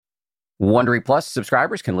Wondery Plus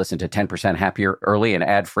subscribers can listen to 10% Happier early and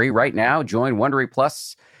ad-free right now. Join Wondery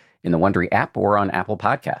Plus in the Wondery app or on Apple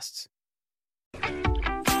Podcasts.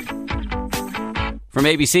 From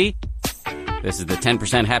ABC, this is the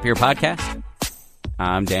 10% Happier podcast.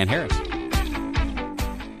 I'm Dan Harris.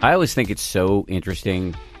 I always think it's so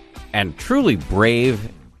interesting and truly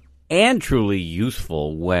brave and truly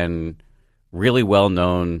useful when really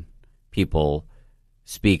well-known people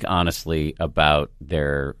speak honestly about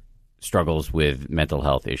their struggles with mental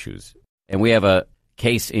health issues. And we have a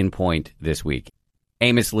case in point this week.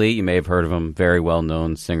 Amos Lee, you may have heard of him, very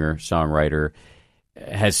well-known singer, songwriter,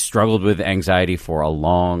 has struggled with anxiety for a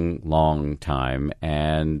long, long time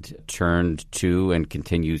and turned to and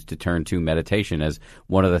continues to turn to meditation as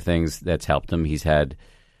one of the things that's helped him. He's had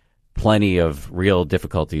plenty of real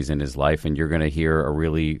difficulties in his life, and you're going to hear a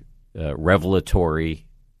really revelatory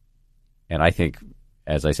and I think,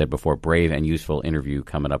 as I said before, brave and useful interview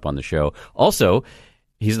coming up on the show. Also,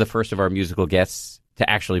 he's the first of our musical guests to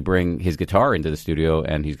actually bring his guitar into the studio,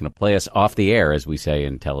 and he's going to play us off the air, as we say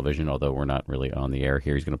in television, although we're not really on the air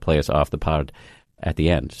here. He's going to play us off the pod at the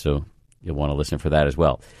end, so you'll want to listen for that as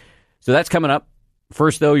well. So that's coming up.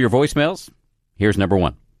 First, though, your voicemails. Here's number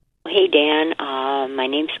one. Hey, Dan. My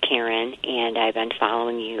name's Karen, and I've been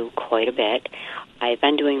following you quite a bit. I've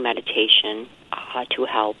been doing meditation to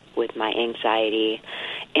help with my anxiety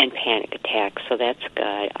and panic attacks, so that's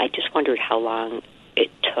good. I just wondered how long it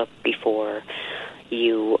took before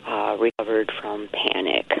you recovered from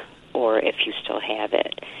panic, or if you still have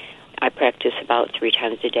it. I practice about 3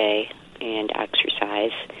 times a day and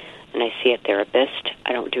exercise, and I see a therapist.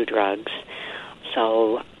 I don't do drugs.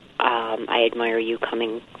 So I admire you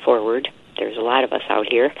coming forward. There's a lot of us out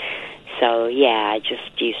here. So, yeah,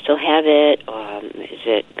 do you still have it? Is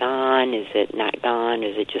it gone? Is it not gone?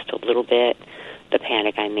 Is it just a little bit? The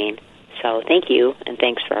panic, I mean. So thank you, and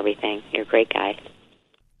thanks for everything. You're a great guy.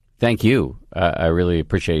 Thank you. I really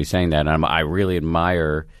appreciate you saying that. And I really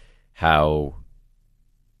admire how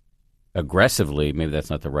aggressively, maybe that's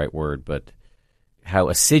not the right word, but how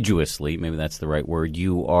assiduously, maybe that's the right word,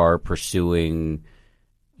 you are pursuing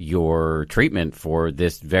your treatment for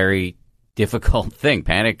this very difficult thing.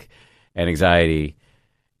 Panic and anxiety,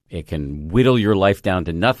 it can whittle your life down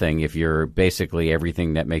to nothing if you're basically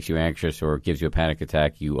everything that makes you anxious or gives you a panic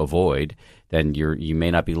attack you avoid, then you may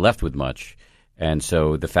not be left with much. And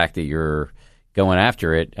so the fact that you're going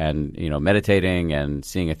after it and, meditating and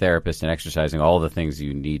seeing a therapist and exercising, all the things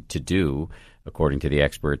you need to do, according to the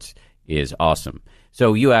experts, is awesome.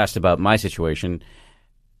 So you asked about my situation.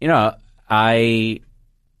 In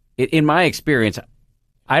my experience,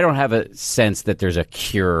 I don't have a sense that there's a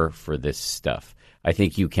cure for this stuff. I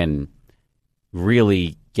think you can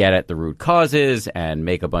really get at the root causes and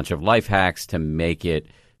make a bunch of life hacks to make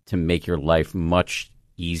your life much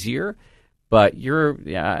easier. But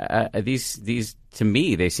these to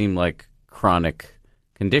me, they seem like chronic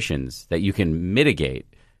conditions that you can mitigate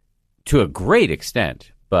to a great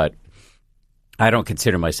extent. But I don't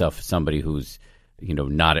consider myself somebody who's,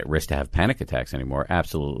 not at risk to have panic attacks anymore.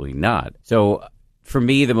 Absolutely not. So for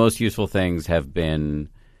me, the most useful things have been,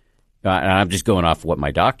 and I'm just going off what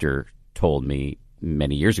my doctor told me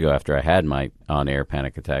many years ago after I had my on-air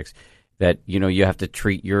panic attacks, that, you have to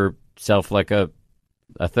treat yourself like a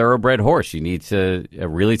thoroughbred horse. You need to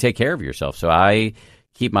really take care of yourself. So I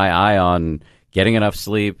keep my eye on getting enough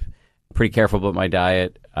sleep, pretty careful about my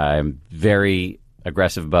diet. I'm very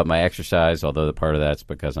aggressive about my exercise, although the part of that's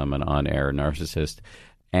because I'm an on-air narcissist,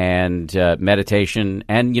 and meditation,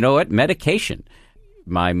 and medication.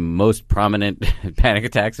 My most prominent panic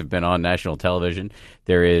attacks have been on national television.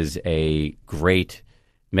 There is a great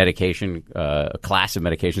medication, a class of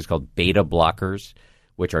medications called beta blockers,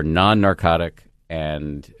 which are non-narcotic,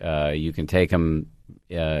 and you can take them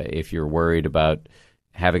if you're worried about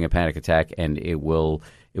having a panic attack, and it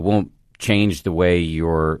won't change the way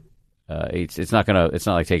you're. It's not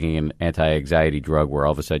like taking an anti-anxiety drug where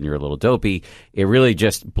all of a sudden you're a little dopey. It really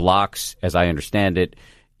just blocks, as I understand it,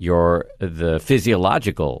 the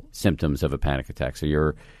physiological symptoms of a panic attack. So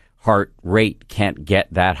your heart rate can't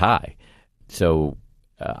get that high. So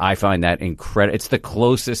I find that incredible. It's the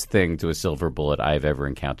closest thing to a silver bullet I've ever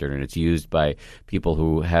encountered, and it's used by people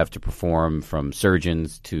who have to perform, from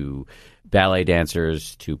surgeons to ballet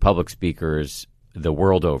dancers to public speakers, the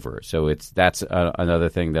world over. So that's another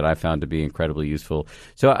thing that I found to be incredibly useful.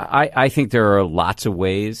 So I think there are lots of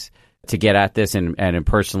ways to get at this, and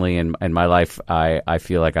personally in my life, I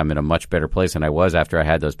feel like I'm in a much better place than I was after I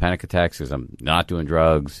had those panic attacks, because I'm not doing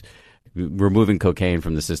drugs. Removing cocaine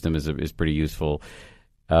from the system is pretty useful.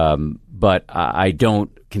 But I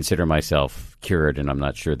don't consider myself cured, and I'm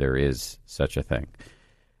not sure there is such a thing.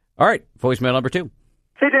 All right, voicemail number 2.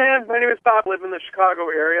 Hey, Dan. My name is Bob. I live in the Chicago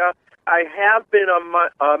area. I have been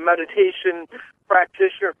a meditation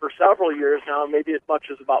practitioner for several years now, maybe as much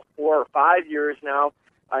as about 4 or 5 years now.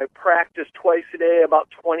 I practice twice a day, about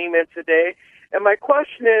 20 minutes a day. And my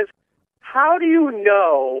question is, how do you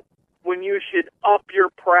know when you should up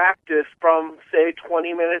your practice from, say,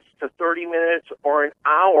 20 minutes to 30 minutes or an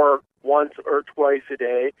hour once or twice a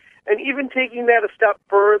day? And even taking that a step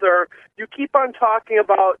further, you keep on talking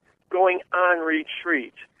about going on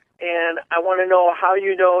retreat. And I want to know how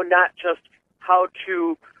you know not just how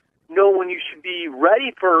to know when you should be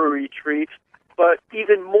ready for a retreat, but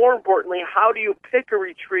even more importantly, how do you pick a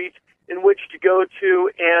retreat in which to go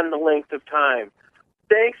to and the length of time?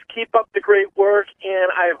 Thanks. Keep up the great work, and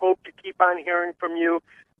I hope to keep on hearing from you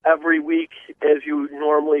every week as you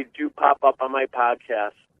normally do pop up on my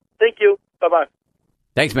podcast. Thank you. Bye-bye.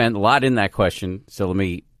 Thanks, man. A lot in that question, so let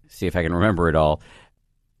me see if I can remember it all.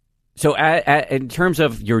 So in terms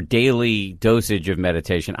of your daily dosage of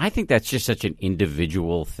meditation, I think that's just such an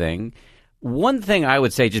individual thing. One thing I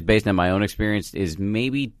would say, just based on my own experience, is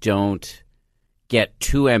maybe don't get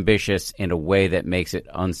too ambitious in a way that makes it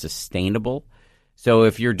unsustainable. So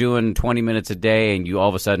if you're doing 20 minutes a day and you all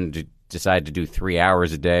of a sudden decide to do 3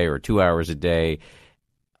 hours a day or 2 hours a day,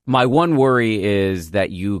 my one worry is that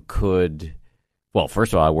you could... Well,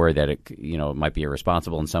 first of all, I worry that it might be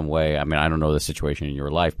irresponsible in some way. I mean, I don't know the situation in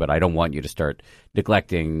your life, but I don't want you to start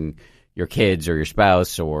neglecting your kids or your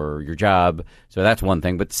spouse or your job. So that's one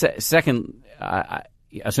thing. But second,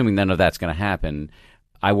 assuming none of that's going to happen,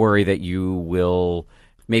 I worry that you will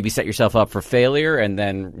maybe set yourself up for failure, and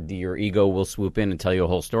then your ego will swoop in and tell you a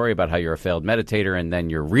whole story about how you're a failed meditator, and then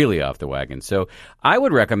you're really off the wagon. So I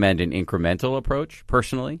would recommend an incremental approach,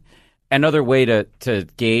 personally. Another way to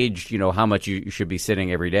gauge, how much you should be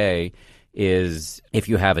sitting every day is if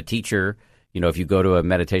you have a teacher, if you go to a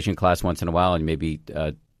meditation class once in a while and maybe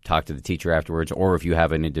talk to the teacher afterwards, or if you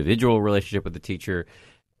have an individual relationship with the teacher,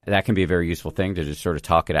 that can be a very useful thing to just sort of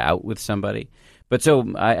talk it out with somebody. But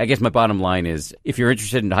so I guess my bottom line is if you're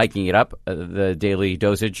interested in hiking it up, the daily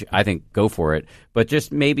dosage, I think go for it. But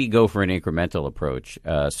just maybe go for an incremental approach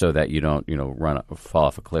so that you don't, fall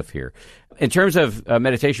off a cliff here. In terms of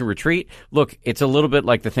meditation retreat, look, it's a little bit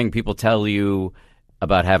like the thing people tell you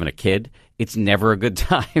about having a kid. It's never a good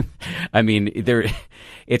time. I mean,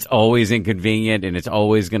 it's always inconvenient, and it's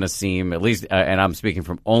always going to seem, at least, and I'm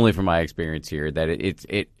speaking only from my experience here, that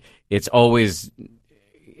it's always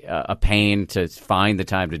a pain to find the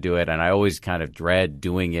time to do it, and I always kind of dread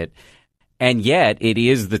doing it. And yet, it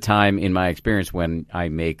is the time, in my experience, when I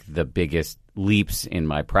make the biggest leaps in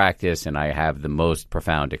my practice and I have the most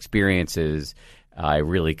profound experiences. I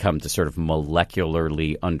really come to sort of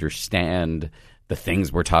molecularly understand the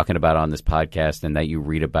things we're talking about on this podcast and that you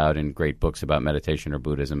read about in great books about meditation or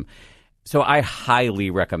Buddhism. So I highly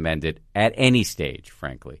recommend it at any stage,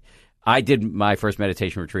 frankly. I did my first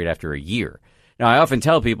meditation retreat after a year. Now, I often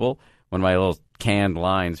tell people, one of my little canned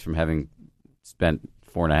lines from having spent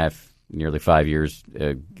 4.5, nearly 5 years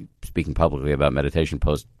speaking publicly about meditation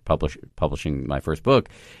publishing my first book,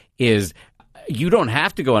 is you don't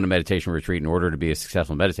have to go on a meditation retreat in order to be a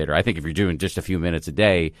successful meditator. I think if you're doing just a few minutes a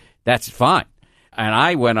day, that's fine. And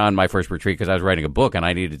I went on my first retreat because I was writing a book and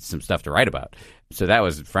I needed some stuff to write about. So that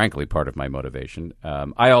was, frankly, part of my motivation.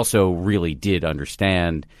 I also really did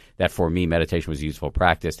understand that for me, meditation was a useful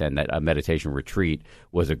practice and that a meditation retreat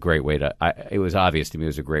was a great way to it was obvious to me it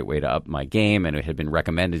was a great way to up my game, and it had been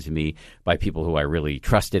recommended to me by people who I really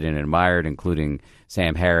trusted and admired, including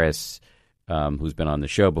Sam Harris, who's been on the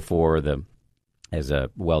show before, as a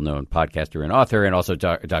well-known podcaster and author, and also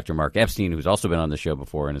Dr. Mark Epstein, who's also been on the show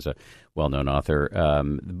before and is a well-known author.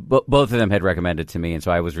 Both of them had recommended to me, and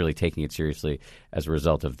so I was really taking it seriously as a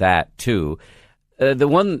result of that, too. The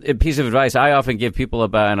one piece of advice I often give people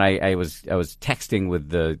about, and I was texting with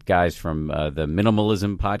the guys from the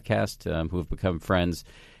Minimalism podcast who have become friends.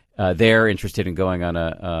 They're interested in going on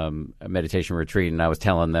a meditation retreat, and I was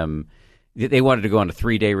telling them they wanted to go on a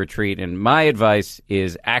 3-day retreat, and my advice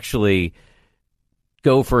is actually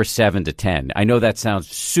go for a 7 to 10. I know that sounds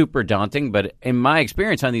super daunting, but in my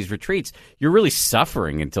experience on these retreats, you're really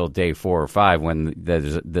suffering until day 4 or 5 when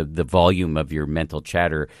the volume of your mental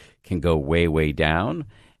chatter can go way, way down.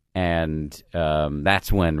 And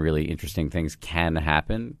that's when really interesting things can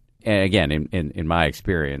happen. And again, in my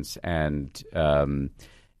experience. And, the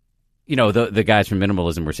guys from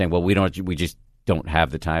Minimalism were saying, well, we just don't have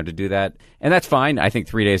the time to do that. And that's fine. I think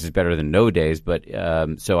 3 days is better than no days. But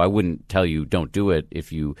so I wouldn't tell you don't do it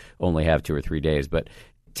if you only have 2 or 3 days. But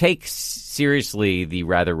take seriously the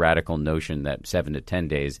rather radical notion that 7 to 10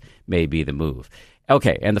 days may be the move.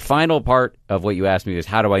 Okay, and the final part of what you asked me is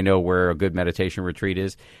how do I know where a good meditation retreat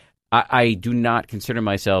is? I do not consider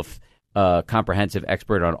myself a comprehensive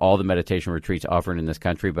expert on all the meditation retreats offered in this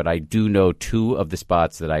country, but I do know 2 of the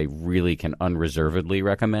spots that I really can unreservedly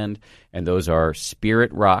recommend, and those are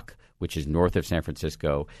Spirit Rock, which is north of San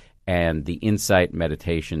Francisco, and the Insight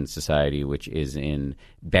Meditation Society, which is in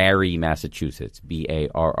Barre, Massachusetts,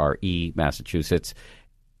 Barre, Massachusetts.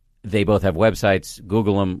 They both have websites.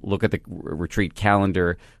 Google them, look at the retreat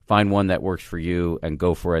calendar, find one that works for you, and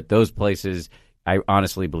go for it. Those places, I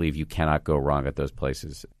honestly believe you cannot go wrong at those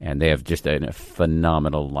places. And they have just a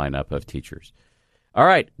phenomenal lineup of teachers. All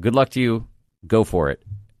right, good luck to you. Go for it.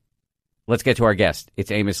 Let's get to our guest.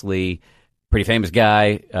 It's Amos Lee, pretty famous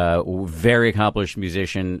guy, very accomplished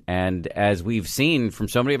musician. And as we've seen from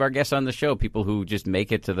so many of our guests on the show, people who just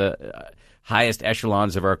make it to the highest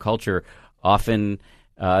echelons of our culture, often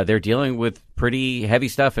they're dealing with pretty heavy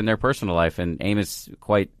stuff in their personal life, and Amos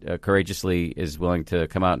quite courageously is willing to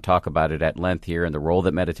come out and talk about it at length here and the role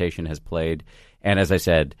that meditation has played. And as I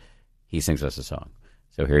said, he sings us a song.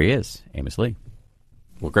 So here he is, Amos Lee.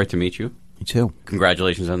 Well, great to meet you. You too.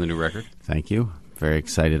 Congratulations on the new record. Thank you. Very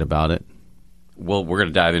excited about it. Well, we're going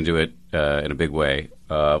to dive into it in a big way.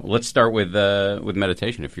 Let's start with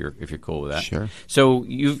meditation, if you're cool with that. Sure. So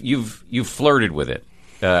you've flirted with it.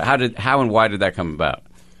 How and why did that come about?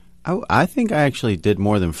 I think I actually did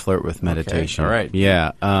more than flirt with meditation. Okay, all right.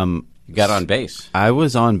 Yeah. You got on bass. I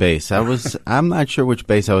was on bass. I'm not sure which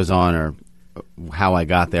bass I was on or how I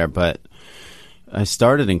got there, but I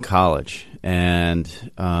started in college,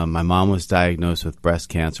 and my mom was diagnosed with breast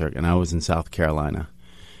cancer, and I was in South Carolina,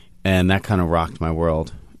 and that kind of rocked my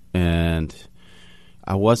world. And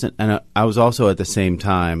I was also at the same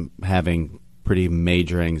time having pretty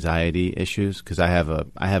major anxiety issues because I have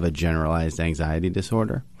a generalized anxiety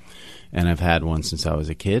disorder. And I've had one since I was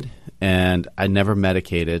a kid. And I never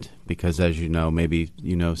medicated because, as you know, maybe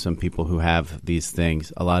you know some people who have these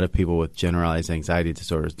things. A lot of people with generalized anxiety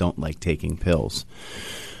disorders don't like taking pills.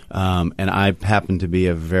 And I happen to be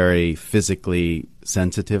a very physically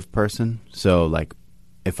sensitive person. So, like,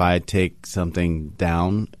 if I take something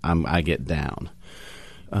down, I get down.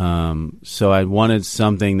 So I wanted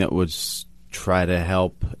something that would try to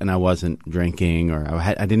help, and I wasn't drinking, or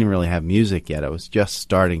I didn't really have music yet. I was just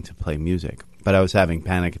starting to play music, but I was having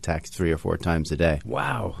panic attacks 3 or 4 times a day.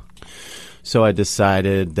 Wow. So I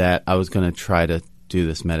decided that I was going to try to do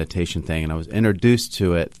this meditation thing, and I was introduced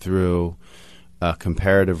to it through a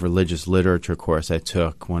comparative religious literature course I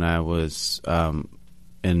took when I was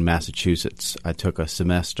in Massachusetts. I took a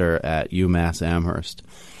semester at UMass Amherst,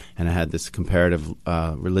 and I had this comparative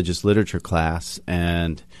religious literature class,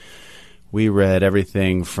 and we read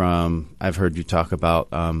everything from, I've heard you talk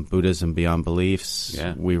about Buddhism Beyond Beliefs.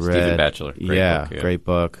 Yeah, we read Stephen Batchelor. Great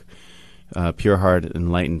book. Pure Heart,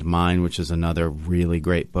 Enlightened Mind, which is another really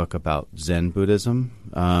great book about Zen Buddhism.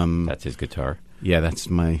 That's his guitar. Yeah, that's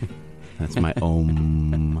my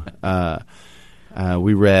Om.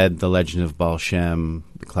 We read The Legend of Baal Shem,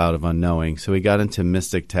 The Cloud of Unknowing. So we got into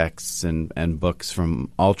mystic texts and books from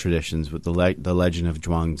all traditions with the Legend of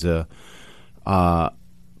Zhuangzi.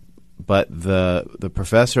 But the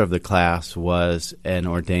professor of the class was an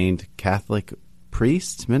ordained Catholic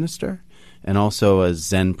minister, and also a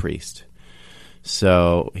Zen priest.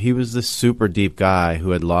 So he was this super deep guy who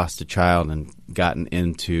had lost a child and gotten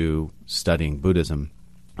into studying Buddhism.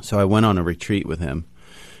 So I went on a retreat with him,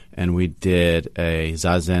 and we did a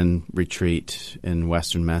Zazen retreat in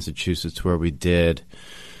western Massachusetts where we did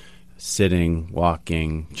sitting,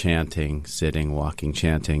 walking, chanting, sitting, walking,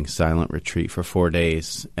 chanting, silent retreat for 4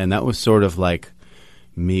 days. And that was sort of like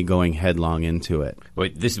me going headlong into it.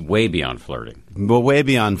 Wait, this is way beyond flirting. Well, way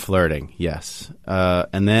beyond flirting, yes.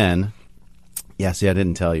 And then, see, I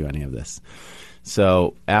didn't tell you any of this.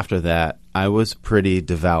 So after that, I was pretty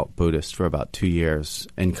devout Buddhist for about 2 years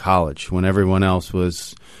in college. When everyone else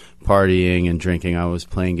was partying and drinking, I was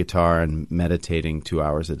playing guitar and meditating 2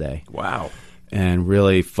 hours a day. Wow. And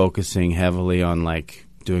really focusing heavily on, like,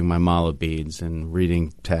 doing my mala beads and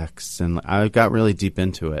reading texts. And I got really deep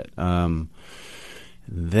into it.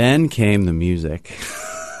 Then came the music.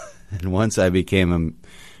 And once I became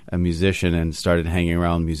a musician and started hanging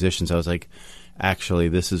around musicians, I was like, actually,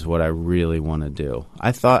 this is what I really want to do.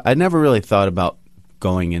 I never really thought about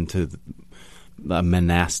going into the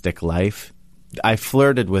monastic life. I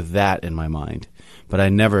flirted with that in my mind, but I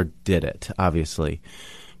never did it, obviously,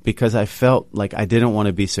 because I felt like I didn't want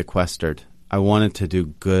to be sequestered. I wanted to do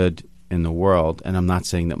good in the world, and I'm not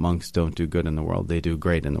saying that monks don't do good in the world. They do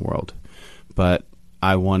great in the world. But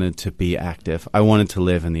I wanted to be active. I wanted to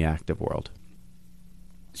live in the active world.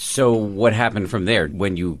 So what happened from there?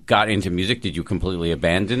 When you got into music, did you completely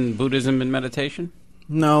abandon Buddhism and meditation?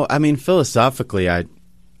 No, I mean, philosophically, I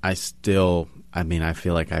feel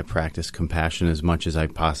like I practice compassion as much as I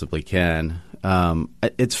possibly can.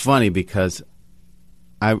 It's funny because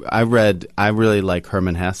I really like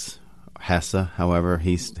Hermann Hesse, however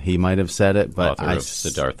he might have said it, but Author of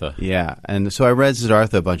Siddhartha. Yeah, and so I read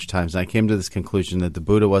Siddhartha a bunch of times, and I came to this conclusion that the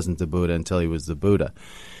Buddha wasn't the Buddha until he was the Buddha.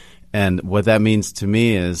 And what that means to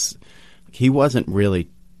me is he wasn't really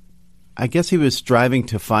 – I guess he was striving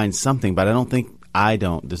to find something, but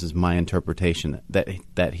this is my interpretation,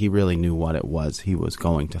 that he really knew what it was he was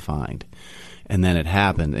going to find. And then it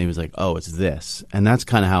happened, and he was like, oh, it's this. And that's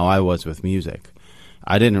kind of how I was with music.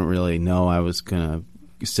 I didn't really know I was going to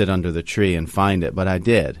sit under the tree and find it, but I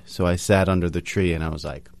did. So I sat under the tree, and I was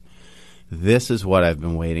like, this is what I've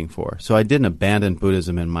been waiting for. So I didn't abandon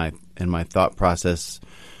Buddhism in my thought process,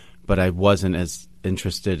 but I wasn't as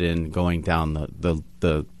interested in going down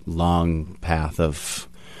the long path of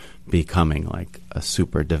becoming like a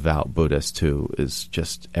super devout Buddhist who is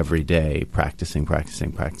just every day practicing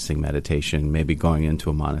meditation, maybe going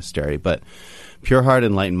into a monastery. But Pure Heart,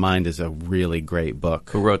 Enlightened Mind is a really great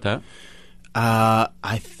book. Who wrote that?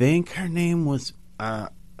 I think her name was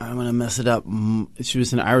I'm going to mess it up. She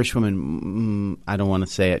was an Irish woman. I don't want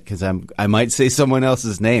to say it because I might say someone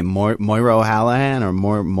else's name. Moira O'Halloran or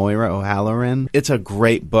Moira O'Halloran. It's a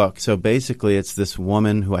great book. So basically it's this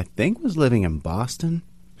woman who I think was living in Boston.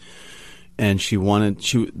 And she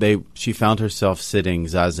found herself sitting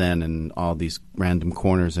zazen in all these random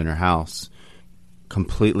corners in her house,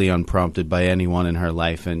 completely unprompted by anyone in her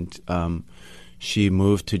life. And she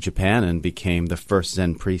moved to Japan and became the first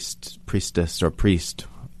Zen priest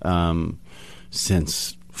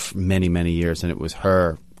since many, many years. And it was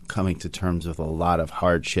her coming to terms with a lot of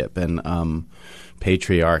hardship and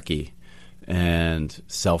patriarchy and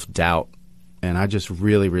self-doubt. And I just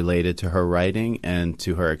really related to her writing and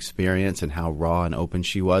to her experience and how raw and open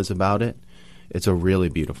she was about it. It's a really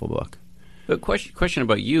beautiful book. But question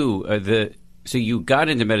about you. So you got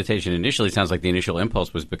into meditation initially. It sounds like the initial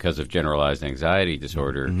impulse was because of generalized anxiety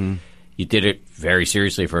disorder. Mm-hmm. You did it very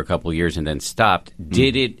seriously for a couple of years and then stopped. Mm-hmm.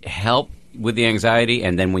 Did it help with the anxiety?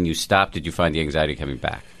 And then when you stopped, did you find the anxiety coming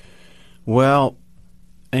back? Well,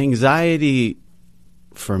 anxiety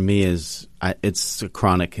for me it's a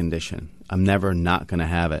chronic condition. I'm never not going to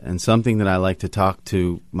have it. And something that I like to talk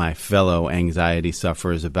to my fellow anxiety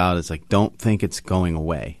sufferers about is like, don't think it's going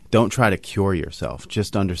away. Don't try to cure yourself.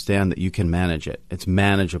 Just understand that you can manage it. It's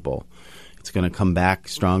manageable. It's going to come back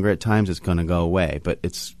stronger at times. It's going to go away. But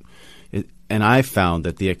and I found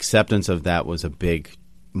that the acceptance of that was a big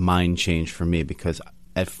mind change for me, because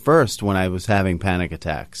at first when I was having panic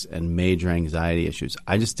attacks and major anxiety issues,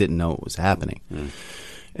 I just didn't know what was happening. Mm.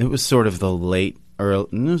 It was sort of it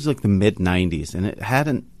was like the mid-'90s, and it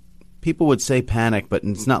hadn't – people would say panic, but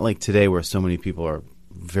it's not like today where so many people are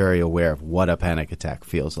very aware of what a panic attack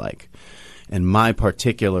feels like. And my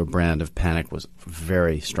particular brand of panic was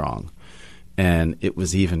very strong, and it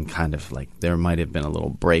was even kind of like there might have been a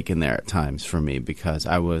little break in there at times for me because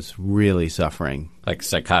I was really suffering. Like a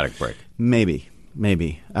psychotic break? Maybe.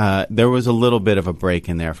 There was a little bit of a break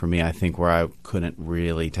in there for me, I think, where I couldn't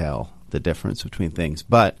really tell the difference between things.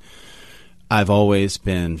 But – I've always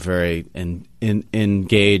been very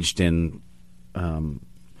engaged in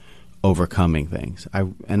overcoming things.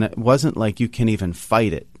 And it wasn't like you can even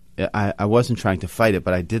fight it. I wasn't trying to fight it,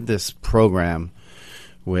 but I did this program,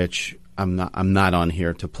 which I'm not on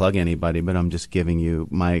here to plug anybody, but I'm just giving you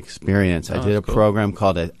my experience. I did a program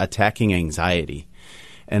called Attacking Anxiety,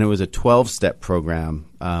 and it was a 12-step program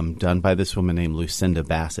done by this woman named Lucinda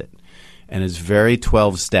Bassett. And it's very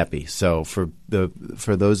 12-steppy. So for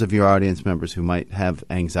those of your audience members who might have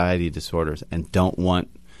anxiety disorders and don't want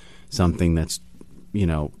something that's,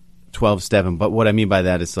 12-step, but what I mean by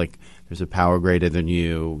that is like there's a power greater than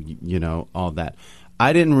you, all that.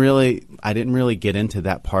 I didn't really get into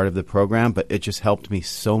that part of the program, but it just helped me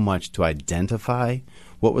so much to identify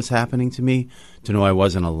what was happening to me, to know I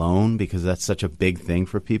wasn't alone, because that's such a big thing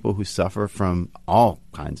for people who suffer from all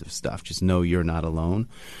kinds of stuff. Just know you're not alone.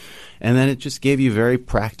 And then it just gave you very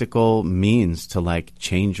practical means to, like,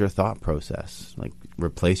 change your thought process, like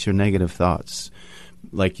replace your negative thoughts.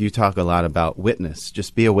 Like you talk a lot about witness.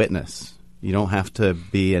 Just be a witness. You don't have to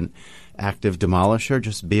be an active demolisher.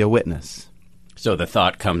 Just be a witness. So the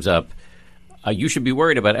thought comes up, you should be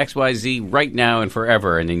worried about X, Y, Z right now and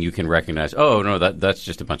forever, and then you can recognize, oh, no, that's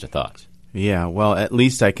just a bunch of thoughts. Yeah, well, at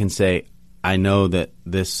least I can say, I know that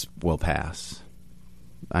this will pass.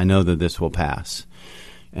 I know that this will pass.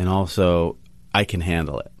 And also, I can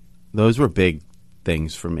handle it. Those were big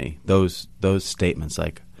things for me. Those statements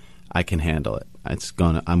like, I can handle it.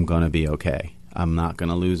 I'm gonna be okay. I'm not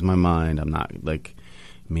gonna lose my mind. I'm not like,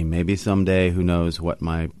 I mean, maybe someday, who knows what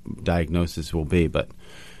my diagnosis will be, but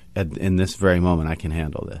in this very moment, I can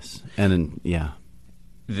handle this. Yeah.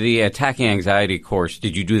 The attacking anxiety course,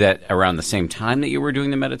 did you do that around the same time that you were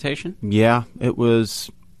doing the meditation? Yeah, it was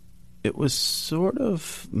sort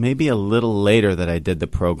of maybe a little later that I did the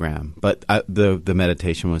program, but the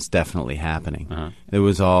meditation was definitely happening. Uh-huh. It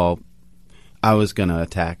was all, I was going to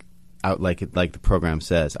attack out like the program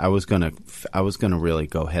says. I was going to really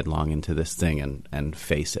go headlong into this thing and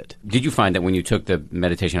face it. Did you find that when you took the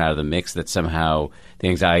meditation out of the mix that somehow the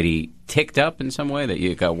anxiety ticked up in some way, that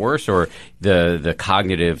it got worse, or the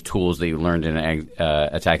cognitive tools that you learned in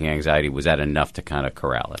attacking anxiety, was that enough to kind of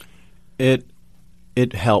corral it?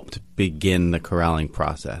 It helped begin the corralling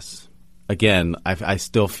process. Again, I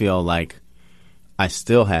still feel like I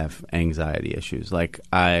still have anxiety issues. Like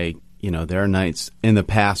there are nights in the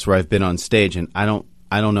past where I've been on stage and I don't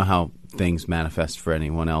know how things manifest for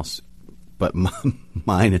anyone else, but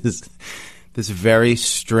mine is this very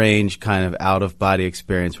strange kind of out-of-body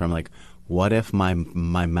experience where I'm like, what if my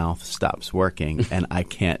mouth stops working and I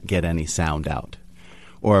can't get any sound out?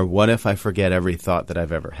 Or what if I forget every thought that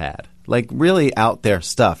I've ever had? Like really out there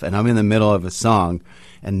stuff, and I'm in the middle of a song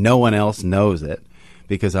and no one else knows it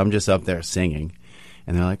because I'm just up there singing.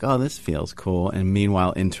 And they're like, oh, this feels cool. And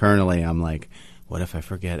meanwhile, internally, I'm like, what if I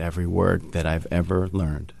forget every word that I've ever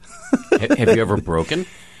learned? Have you ever broken?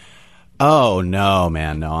 Oh, no,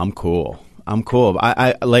 man. No, I'm cool.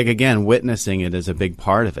 I like, again, witnessing it is a big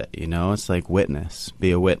part of it. It's like witness,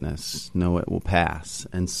 be a witness, know it will pass.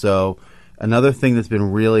 And so another thing that's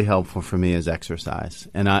been really helpful for me is exercise.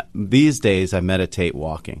 And these days, I meditate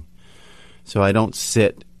walking. So I don't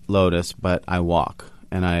sit lotus, but I walk.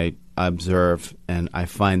 And I observe, and I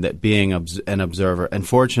find that being an observer, and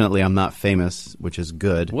fortunately I'm not famous, which is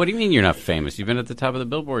good. What do you mean you're not famous? You've been at the top of the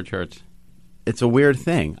Billboard charts. It's a weird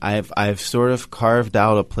thing. I've sort of carved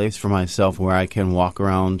out a place for myself where I can walk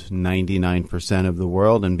around 99% of the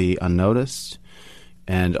world and be unnoticed,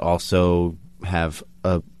 and also have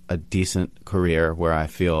a decent career where I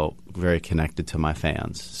feel very connected to my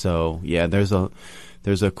fans. So yeah, there's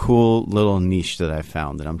a cool little niche that I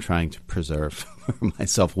found that I'm trying to preserve for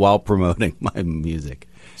myself while promoting my music.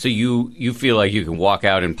 So you feel like you can walk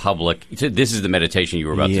out in public. This is the meditation you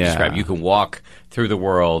were about to describe. You can walk through the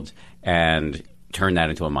world and turn that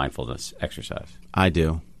into a mindfulness exercise. I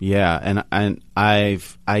do, yeah, and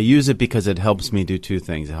I use it because it helps me do two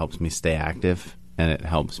things. It helps me stay active, and it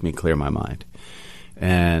helps me clear my mind.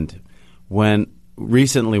 And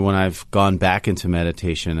recently when I've gone back into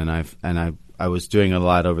meditation, and I was doing a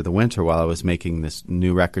lot over the winter while I was making this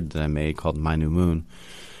new record that I made called My New Moon,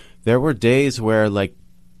 there were days where, like,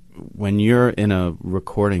 when you're in a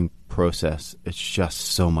recording process, it's just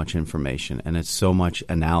so much information and it's so much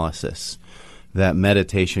analysis that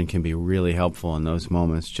meditation can be really helpful in those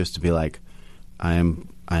moments, just to be like, I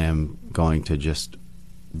am going to just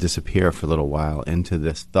disappear for a little while into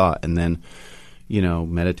this thought. And then,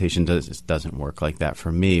 meditation doesn't work like that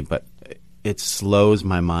for me, but it slows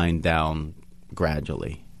my mind down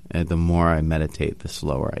gradually. And the more I meditate, the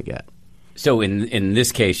slower I get. So in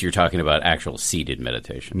this case, you're talking about actual seated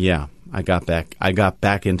meditation. Yeah, I got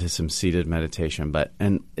back into some seated meditation,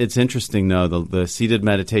 and it's interesting though, the seated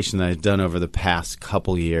meditation that I've done over the past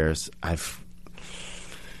couple years,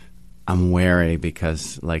 I'm wary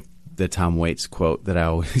because, like, the Tom Waits quote that I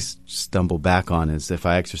always stumble back on is, if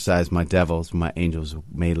I exercise my devils, my angels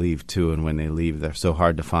may leave too, and when they leave, they're so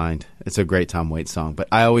hard to find. It's a great Tom Waits song, but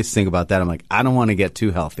I always think about that. I'm like, I don't want to get too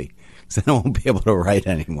healthy because I won't be able to write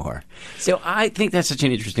anymore. So I think that's such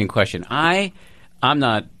an interesting question. I'm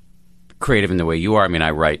not creative in the way you are. I mean,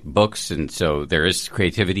 I write books, and so there is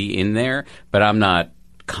creativity in there, but I'm not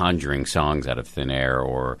conjuring songs out of thin air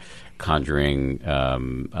or conjuring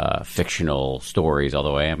fictional stories,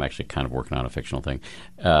 although I am actually kind of working on a fictional thing,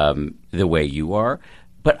 the way you are.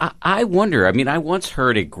 But I wonder, I mean, I once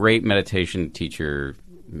heard a great meditation teacher,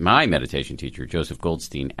 my meditation teacher, Joseph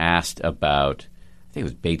Goldstein, asked about, I think it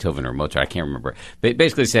was Beethoven or Mozart, I can't remember, but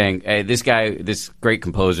basically saying, hey, this guy, this great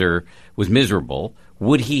composer, was miserable.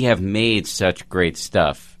 Would he have made such great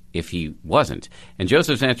stuff if he wasn't? And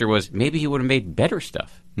Joseph's answer was, maybe he would have made better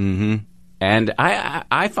stuff. Mm-hmm. And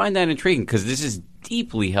I find that intriguing, because this is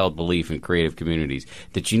deeply held belief in creative communities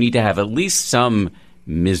that you need to have at least some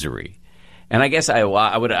misery. And I guess I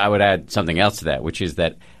would add something else to that, which is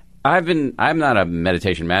that I'm not a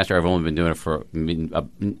meditation master. I've only been doing it for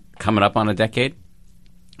coming up on a decade.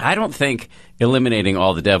 I don't think eliminating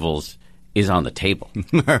all the devils is on the table.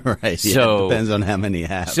 Right. So it depends on how many you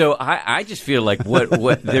have. So I just feel like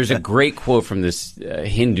what there's a great quote from this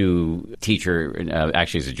Hindu teacher.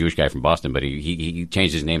 Actually, he's a Jewish guy from Boston, but he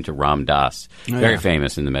changed his name to Ram Dass, very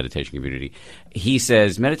famous in the meditation community. He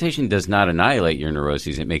says meditation does not annihilate your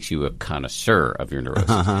neuroses; it makes you a connoisseur of your neuroses.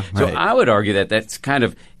 Right. So I would argue that that's kind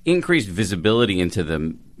of increased visibility into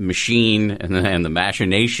the machine and the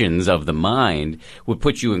machinations of the mind would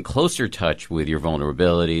put you in closer touch with your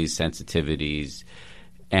vulnerabilities, sensitivities,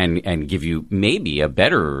 and give you maybe a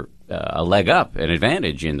better a leg up, an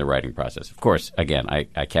advantage in the writing process. Of course, again,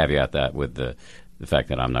 I caveat that with the fact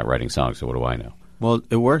that I'm not writing songs, so what do I know? Well,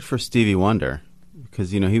 it worked for Stevie Wonder because,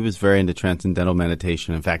 he was very into transcendental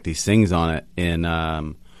meditation. In fact, he sings on it in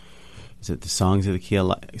is it the Songs in the Key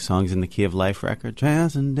of Life record?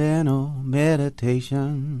 Transcendental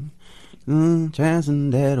meditation.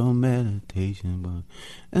 Transcendental meditation.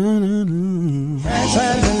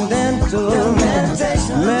 Transcendental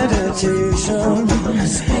meditation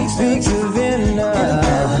speaks of inner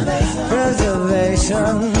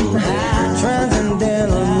preservation.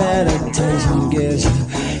 Transcendental meditation gives you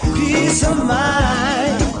peace of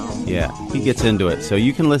mind. Yeah, he gets into it. So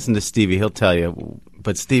you can listen to Stevie. He'll tell you.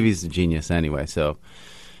 But Stevie's a genius anyway. So,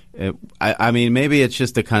 I mean, maybe it's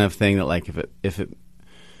just the kind of thing that, like,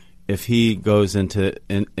 if he goes into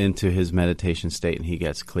his meditation state and he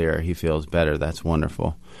gets clearer, he feels better. That's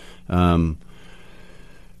wonderful. I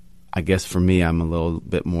guess for me, I'm a little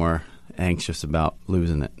bit more anxious about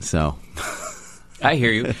losing it. So, I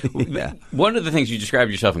hear you. Yeah. One of the things you described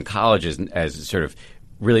yourself in college as sort of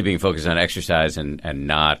really being focused on exercise and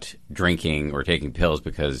not drinking or taking pills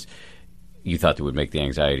because you thought that would make the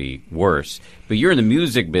anxiety worse. But you're in the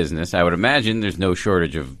music business. I would imagine there's no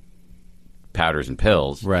shortage of powders and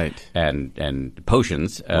pills, right? And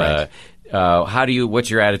potions. Right. What's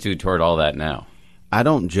your attitude toward all that now? I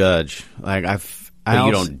don't judge. Like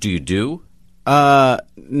you don't. Do you do?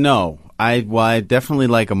 No. I definitely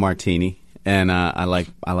like a martini, and I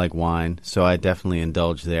like wine, so I definitely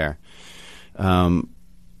indulge there. I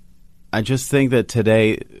just think that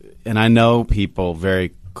today, and I know people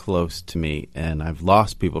very close to me, and I've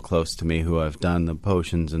lost people close to me who have done the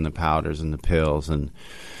potions and the powders and the pills, and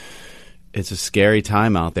it's a scary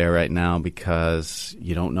time out there right now because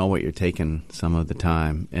you don't know what you're taking some of the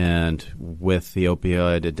time. And with the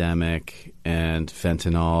opioid epidemic and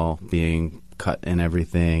fentanyl being cut in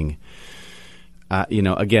everything,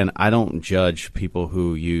 again, I don't judge people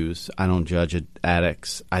who use. I don't judge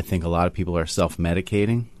addicts. I think a lot of people are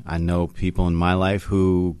self-medicating. I know people in my life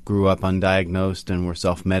who grew up undiagnosed and were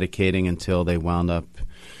self-medicating until they wound up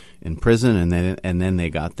in prison, and then they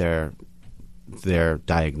got their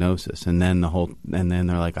diagnosis, and then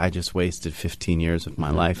they're like, I just wasted 15 years of my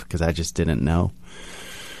life because I just didn't know.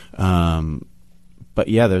 But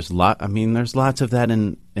yeah, there's lots of that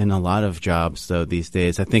in a lot of jobs though these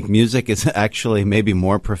days. I think music is actually maybe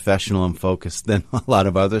more professional and focused than a lot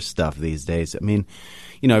of other stuff these days. I mean,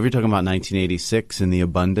 if you're talking about 1986 and the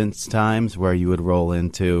abundance times where you would roll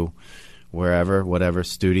into whatever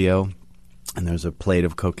studio, and there's a plate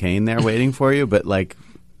of cocaine there waiting for you, but like,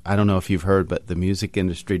 I don't know if you've heard, but the music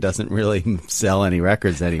industry doesn't really sell any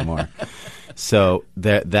records anymore. So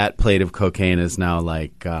that plate of cocaine is now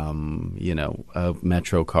like, a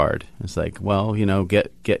Metro card. It's like, well,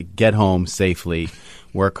 get home safely,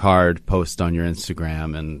 work hard, post on your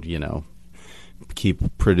Instagram, and,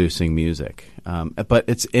 keep producing music. But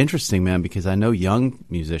it's interesting, man, because I know young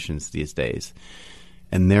musicians these days,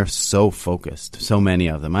 and they're so focused, so many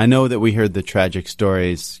of them. I know that we heard the tragic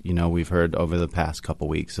stories, we've heard over the past couple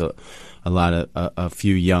weeks. So a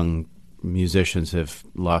few young musicians have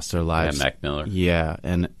lost their lives. Yeah, Mac Miller. Yeah,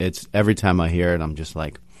 and it's every time I hear it, I'm just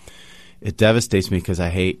like, it devastates me because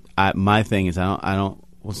my thing is I don't.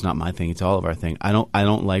 Well, it's not my thing. It's all of our thing. I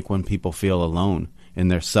don't like when people feel alone in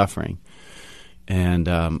their suffering, and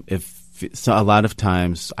so a lot of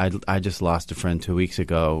times I just lost a friend 2 weeks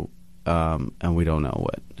ago. And we don't know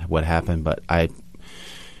what happened, but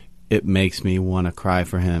it makes me want to cry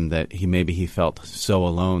for him that he felt so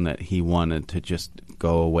alone that he wanted to just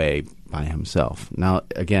go away by himself. Now,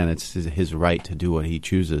 again, it's his right to do what he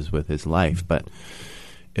chooses with his life, but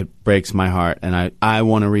it breaks my heart, and I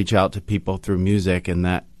want to reach out to people through music,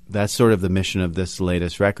 and that's sort of the mission of this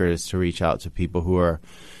latest record, is to reach out to people who are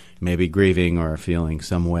maybe grieving or feeling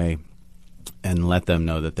some way, and let them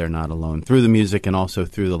know that they're not alone through the music and also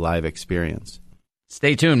through the live experience.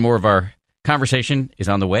 Stay tuned. More of our conversation is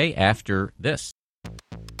on the way after this.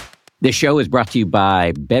 This show is brought to you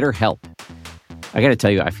by BetterHelp. I got to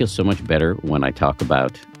tell you, I feel so much better when I talk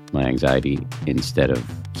about my anxiety instead of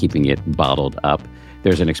keeping it bottled up.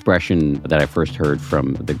 There's an expression that I first heard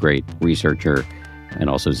from the great researcher and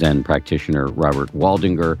also Zen practitioner Robert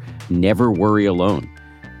Waldinger: never worry alone.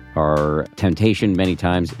 Our temptation many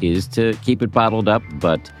times is to keep it bottled up,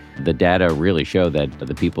 but the data really show that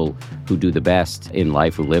the people who do the best in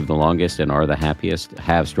life, who live the longest and are the happiest,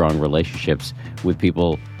 have strong relationships with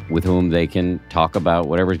people with whom they can talk about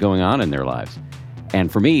whatever's going on in their lives.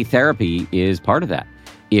 And for me, therapy is part of that.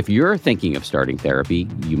 If you're thinking of starting therapy,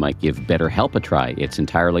 you might give BetterHelp a try. It's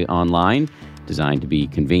entirely online, designed to be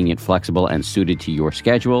convenient, flexible, and suited to your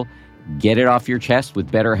schedule. Get it off your chest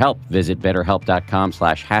with BetterHelp. Visit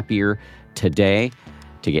BetterHelp.com/happier today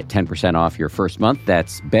to get 10% off your first month.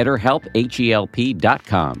 That's BetterHelp,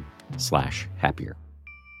 HELP.com/happier.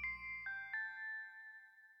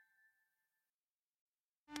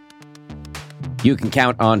 You can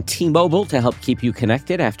count on T-Mobile to help keep you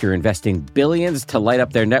connected. After investing billions to light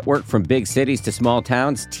up their network from big cities to small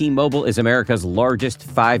towns, T-Mobile is America's largest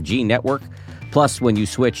 5G network. Plus, when you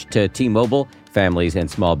switch to T-Mobile, families and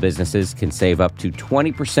small businesses can save up to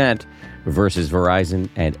 20% versus Verizon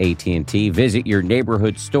and AT&T. Visit your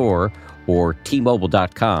neighborhood store or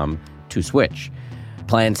T-Mobile.com to switch.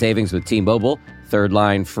 Plan savings with T-Mobile. Third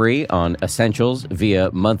line free on essentials via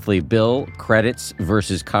monthly bill credits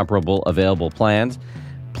versus comparable available plans.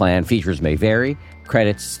 Plan features may vary.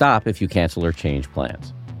 Credits stop if you cancel or change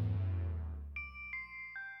plans.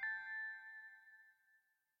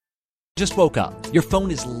 Just woke up. Your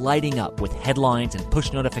phone is lighting up with headlines and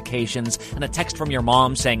push notifications and a text from your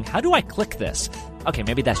mom saying, "How do I click this?" Okay,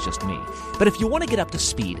 maybe that's just me. But if you want to get up to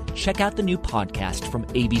speed, check out the new podcast from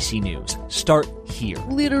ABC News. Start here.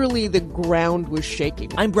 Literally, the ground was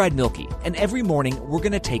shaking. I'm Brad Milkey, and every morning we're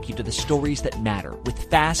going to take you to the stories that matter with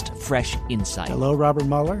fast, fresh insight. Hello, Robert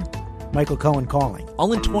Mueller. Michael Cohen calling.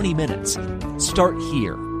 All in 20 minutes. Start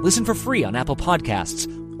here. Listen for free on Apple Podcasts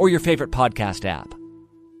or your favorite podcast app.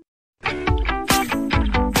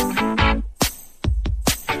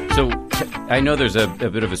 So I know there's a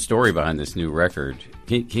bit of a story behind this new record.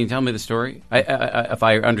 Can you tell me the story? If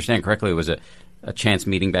I understand correctly, it was a chance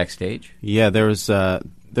meeting backstage? Yeah, there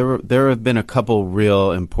have been a couple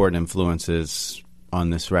real important influences on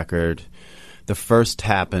this record. The first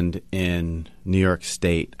happened in New York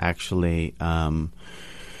State, actually,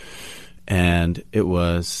 and it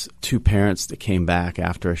was two parents that came back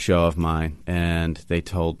after a show of mine, and they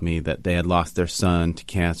told me that they had lost their son to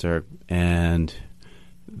cancer, and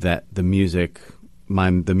that the music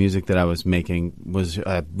that I was making was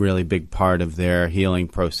a really big part of their healing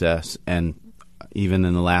process. And even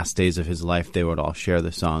in the last days of his life, they would all share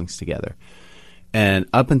the songs together. And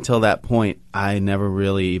up until that point, I never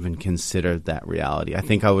really even considered that reality. I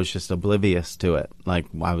think I was just oblivious to it. Like,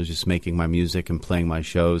 I was just making my music and playing my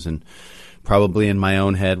shows and probably in my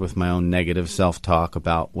own head with my own negative self-talk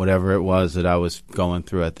about whatever it was that I was going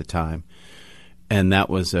through at the time. And that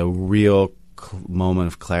was a real moment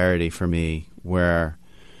of clarity for me, where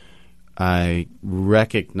I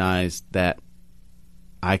recognized that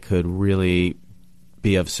I could really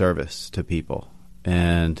be of service to people,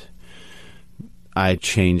 and I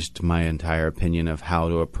changed my entire opinion of how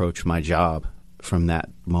to approach my job from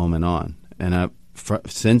that moment on. And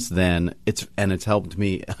since then, it's helped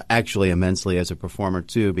me actually immensely as a performer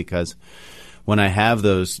too, because when I have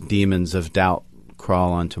those demons of doubt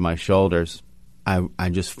crawl onto my shoulders, I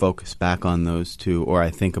just focus back on those two, or I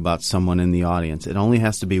think about someone in the audience. It only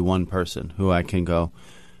has to be one person who I can go,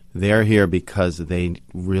 they're here because they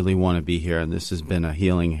really want to be here, and this has been a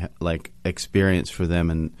healing experience for them.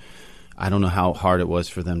 And I don't know how hard it was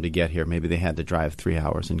for them to get here. Maybe they had to drive 3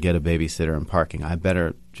 hours and get a babysitter and parking. I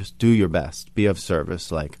better just do your best, be of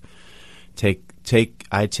service. I take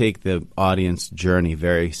the audience journey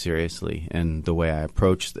very seriously, and the way I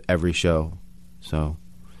approach every show. So.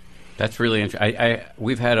 That's really interesting.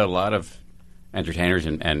 We've had a lot of entertainers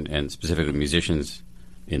and specifically musicians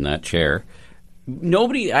in that chair.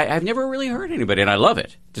 I've never really heard anybody, and I love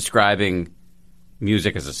it, describing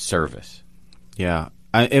music as a service. Yeah.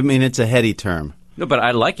 I mean, it's a heady term. No, but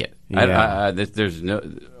I like it. Yeah. There's no.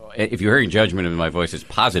 If you're hearing judgment in my voice, it's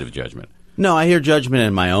positive judgment. No, I hear judgment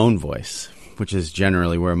in my own voice, which is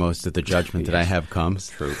generally where most of the judgment that I have comes.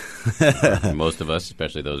 True. Most of us,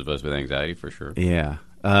 especially those of us with anxiety, for sure. Yeah.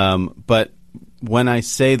 But when I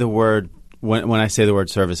say the word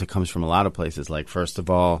service, it comes from a lot of places. Like, first of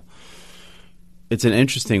all, it's an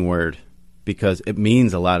interesting word because it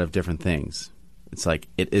means a lot of different things. It's like,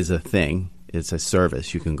 it is a thing. It's a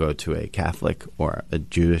service. You can go to a Catholic or a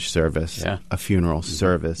Jewish service, a funeral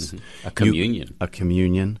service, a communion. A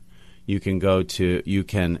communion. You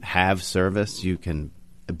can have service. You can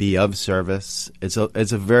be of service. It's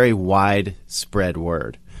a very widespread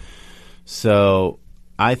word. So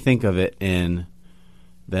I think of it in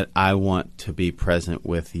that I want to be present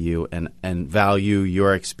with you and value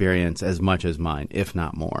your experience as much as mine, if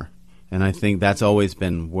not more. And I think that's always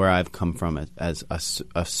been where I've come from as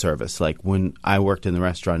a service. Like when I worked in the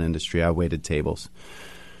restaurant industry, I waited tables.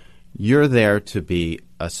 You're there to be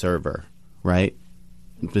a server, right?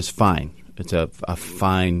 Just fine. It's a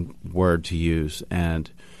fine word to use. And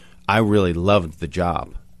I really loved the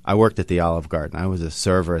job. I worked at the Olive Garden. I was a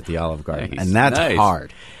server at the Olive Garden. Nice. And that's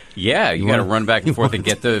hard. Yeah, you got to run back and forth and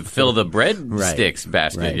get to fill the bread sticks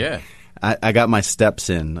basket. Right. Yeah. I got my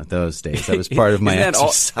steps in those days. That was part of my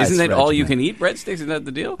exercise. Isn't that regimen. all you can eat, breadsticks? Isn't that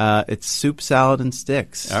the deal? It's soup, salad, and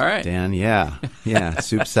sticks. All right. Dan, yeah.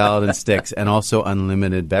 Soup, salad, and sticks, and also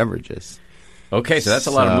unlimited beverages. Okay, so that's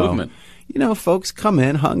a lot of movement. Folks come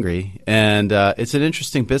in hungry, and it's an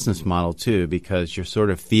interesting business model, too, because you're sort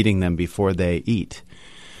of feeding them before they eat.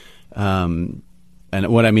 And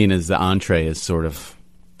what I mean is the entree is sort of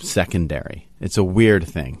secondary. It's a weird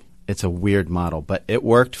thing. It's a weird model, but it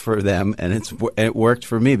worked for them, and it worked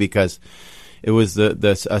for me because it was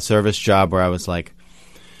a service job where I was like,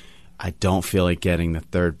 I don't feel like getting the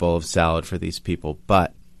third bowl of salad for these people,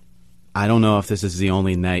 but I don't know if this is the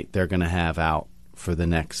only night they're going to have out for the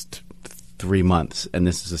next 3 months, and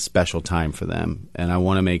this is a special time for them, and I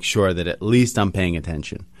want to make sure that at least I'm paying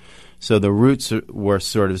attention. So the roots were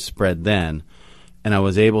sort of spread then, and I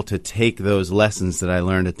was able to take those lessons that I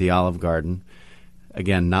learned at the Olive Garden,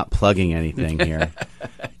 again, not plugging anything here.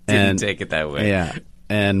 Didn't take it that way. Yeah,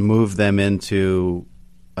 and move them into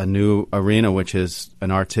a new arena, which is an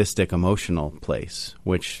artistic, emotional place,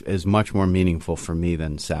 which is much more meaningful for me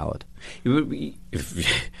than salad.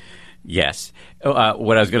 Yes. What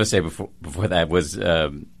I was going to say before that was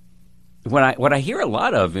what I hear a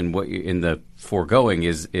lot of in the foregoing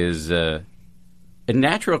is a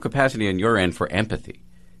natural capacity on your end for empathy,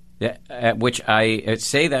 which I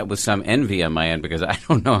say that with some envy on my end because I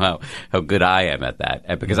don't know how good I am at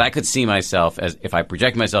that. Because I could see myself as if I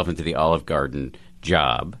project myself into the Olive Garden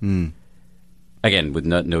job. Again, with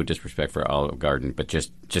no disrespect for Olive Garden, but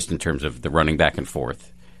just in terms of the running back and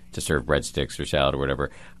forth to serve breadsticks or salad or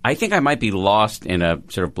whatever, I think I might be lost in a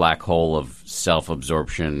sort of black hole of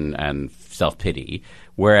self-absorption and self-pity,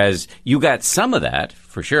 whereas you got some of that,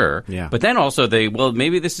 for sure. Yeah. But then also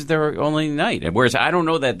maybe this is their only night. Whereas I don't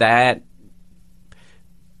know that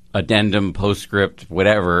addendum, postscript,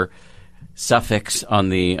 whatever, suffix on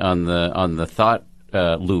the thought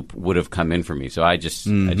loop would have come in for me. So I'm just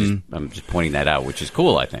pointing that out, which is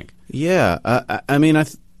cool, I think. Yeah. I mean,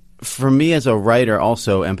 for me as a writer,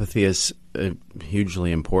 also empathy is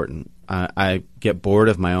hugely important. I get bored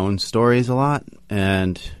of my own stories a lot,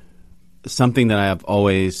 and something that I have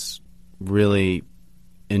always really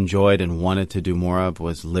enjoyed and wanted to do more of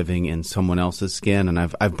was living in someone else's skin. And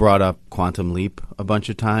I've brought up Quantum Leap a bunch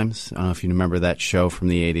of times. I don't know if you remember that show from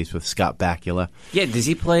the 80s with Scott Bakula. Yeah, does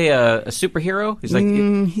he play a superhero?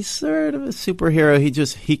 He's sort of a superhero.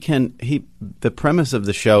 The premise of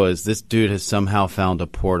the show is this dude has somehow found a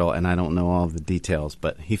portal, and I don't know all the details,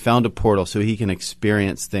 but he found a portal so he can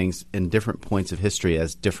experience things in different points of history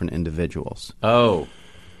as different individuals. Oh,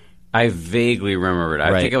 I vaguely remember it.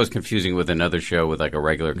 I Right. think I was confusing with another show with like a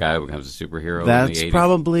regular guy who becomes a superhero. That's in the 80s.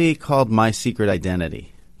 probably called My Secret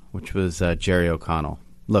Identity, which was Jerry O'Connell.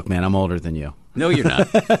 Look, man, I'm older than you. No, you're not.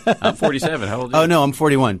 I'm 47. How old are you? Oh, no, I'm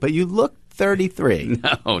 41. But you look 33.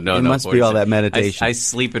 No. It must be all that meditation. I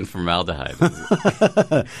sleep in formaldehyde.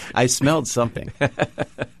 I smelled something.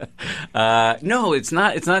 No, it's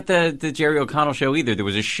not. It's not the Jerry O'Connell show either. There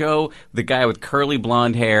was a show, the guy with curly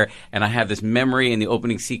blonde hair, and I have this memory in the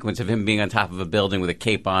opening sequence of him being on top of a building with a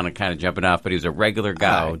cape on and kind of jumping off. But he was a regular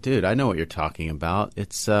guy. Oh, dude, I know what you're talking about.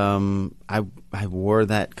 It's I wore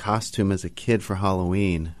that costume as a kid for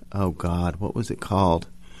Halloween. Oh God, what was it called?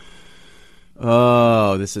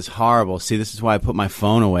 Oh, this is horrible. See, this is why I put my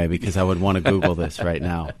phone away, because I would want to Google this right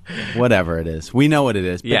now. Whatever it is. We know what it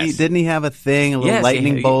is. But Yes. didn't he have a thing, a little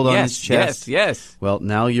lightning bolt on his chest? Yes. Well,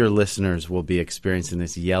 now your listeners will be experiencing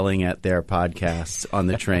this, yelling at their podcasts on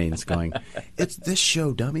the trains going, "It's this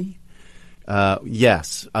show, dummy."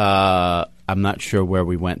 Yes. I'm not sure where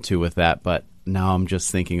we went to with that, but now I'm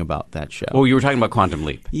just thinking about that show. Well, you were talking about Quantum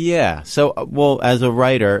Leap. Yeah. So, as a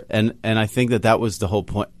writer, and I think that was the whole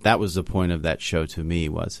point. That was the point of that show to me,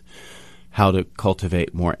 was how to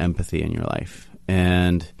cultivate more empathy in your life.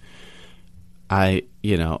 And I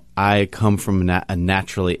come from a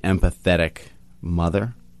naturally empathetic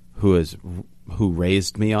mother who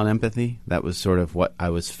raised me on empathy. That was sort of what I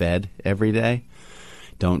was fed every day.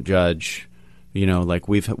 Don't judge. Like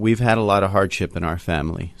we've had a lot of hardship in our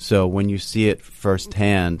family. So when you see it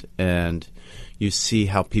firsthand and you see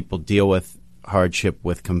how people deal with hardship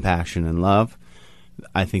with compassion and love,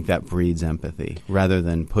 I think that breeds empathy rather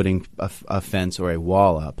than putting a fence or a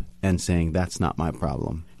wall up and saying that's not my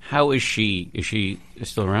problem. How is she? Is she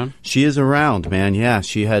still around? She is around, man. Yeah,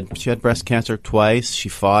 she had breast cancer twice. She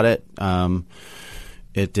fought it.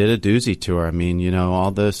 It did a doozy to her. I mean, you know,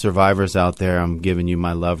 all the survivors out there, I'm giving you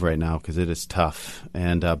my love right now because it is tough.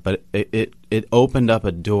 And but it opened up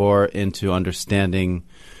a door into understanding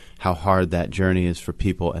how hard that journey is for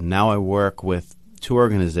people. And now I work with two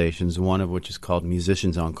organizations, one of which is called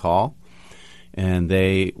Musicians on Call. And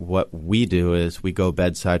what we do is we go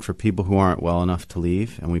bedside for people who aren't well enough to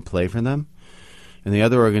leave, and we play for them. And the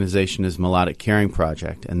other organization is Melodic Caring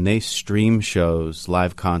Project, and they stream shows,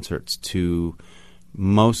 live concerts to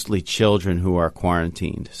mostly children who are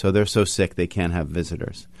quarantined. So they're so sick they can't have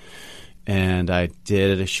visitors. And I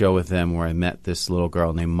did a show with them where I met this little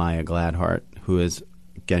girl named Maya Gladheart, who is,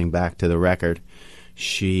 getting back to the record,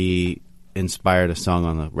 she inspired a song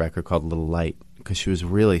on the record called Little Light because she was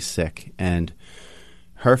really sick. And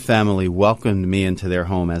her family welcomed me into their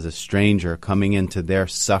home as a stranger coming into their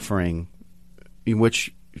suffering,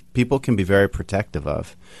 which people can be very protective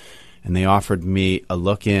of. And they offered me a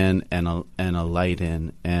look in and a light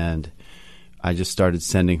in. And I just started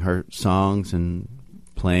sending her songs and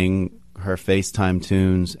playing her FaceTime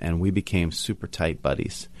tunes, and we became super tight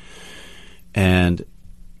buddies. And,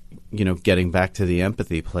 you know, getting back to the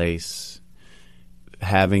empathy place,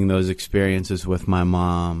 having those experiences with my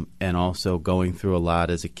mom and also going through a lot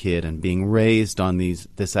as a kid and being raised on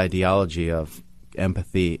this ideology of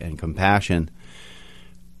empathy and compassion,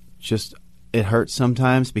 just it hurts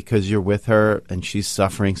sometimes because you're with her and she's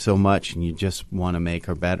suffering so much and you just want to make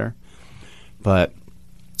her better. But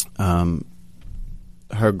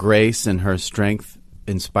her grace and her strength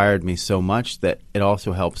inspired me so much that it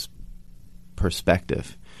also helps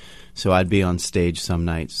perspective. So I'd be on stage some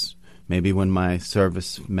nights, maybe when my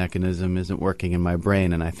service mechanism isn't working in my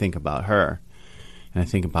brain, and I think about her. And I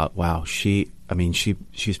think about, wow, she's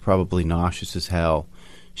probably nauseous as hell.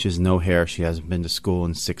 She has no hair. She hasn't been to school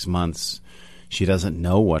in 6 months. She doesn't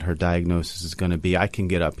know what her diagnosis is going to be. I can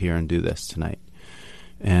get up here and do this tonight.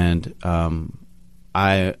 And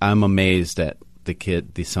I'm amazed at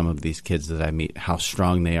some of these kids that I meet, how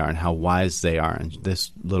strong they are and how wise they are. And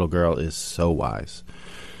this little girl is so wise.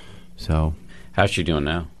 So, how's she doing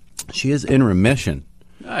now? She is in remission.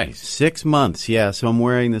 Nice. 6 months, yeah. So I'm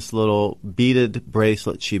wearing this little beaded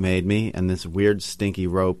bracelet she made me and this weird stinky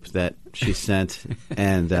rope that she sent.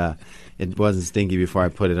 And it wasn't stinky before I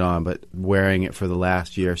put it on, but wearing it for the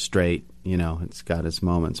last year straight, you know, it's got its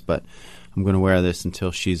moments. But I'm going to wear this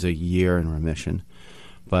until she's a year in remission.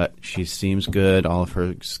 But she seems good. All of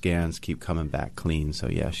her scans keep coming back clean. So,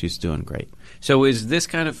 yeah, she's doing great. So is this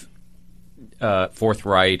kind of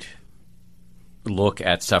forthright look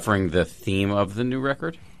at suffering the theme of the new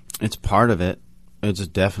record? It's part of it. It's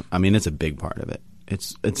a big part of it.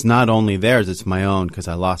 It's not only theirs, it's my own, because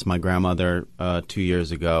I lost my grandmother 2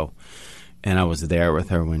 years ago, and I was there with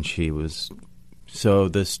her when she was. So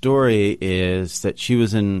the story is that she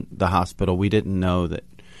was in the hospital. We didn't know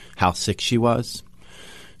how sick she was.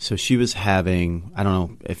 So she was having, I don't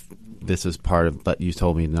know if this is part of, but you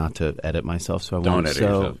told me not to edit myself, so I won't. Don't edit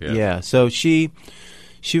yourself, yeah. Yeah, so she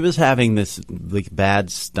was having this like bad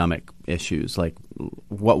stomach issues, like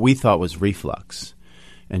what we thought was reflux.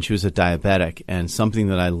 And she was a diabetic. And something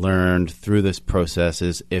that I learned through this process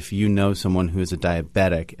is if you know someone who is a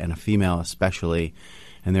diabetic, and a female especially,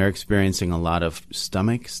 and they're experiencing a lot of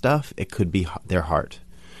stomach stuff, it could be their heart.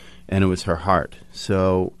 And it was her heart.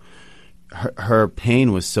 So her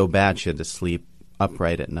pain was so bad she had to sleep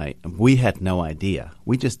upright at night. We had no idea.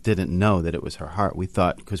 We just didn't know that it was her heart. We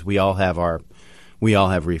thought, because we all have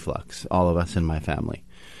reflux, all of us in my family.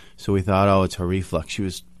 So we thought, oh, it's her reflux. She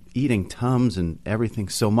was eating Tums and everything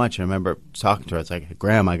so much. I remember talking to her. It's like,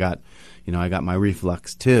 Graham, I got my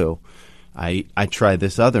reflux too. I tried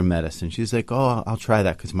this other medicine. She's like, oh, I'll try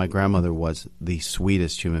that, because my grandmother was the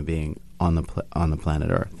sweetest human being on the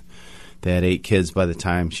planet Earth. They had 8 kids by the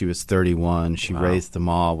time she was 31. She raised them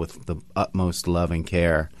all with the utmost love and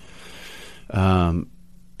care. And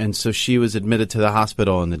so she was admitted to the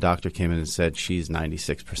hospital, and the doctor came in and said she's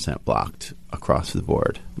 96% blocked across the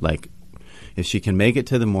board. Like, if she can make it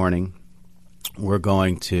to the morning, we're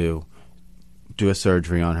going to do a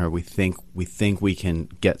surgery on her. We think we can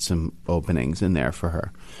get some openings in there for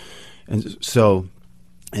her. And so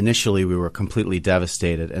initially we were completely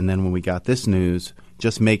devastated. And then when we got this news,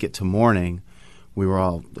 just make it to morning, we were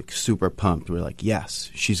all like super pumped. We were like, yes,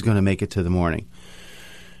 she's going to make it to the morning.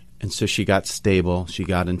 And so she got stable. She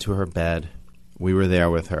got into her bed. We were there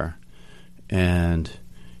with her. And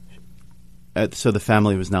so the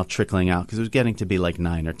family was now trickling out because it was getting to be like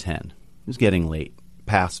 9 or 10. It was getting late,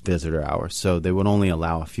 past visitor hours, so they would only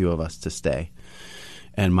allow a few of us to stay.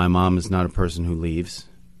 And my mom is not a person who leaves,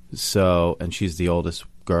 and she's the oldest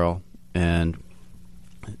girl, and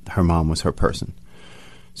her mom was her person.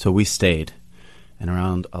 So we stayed, and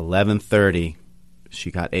around 11:30,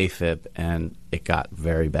 she got AFib, and it got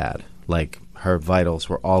very bad. Like, her vitals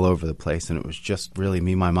were all over the place, and it was just really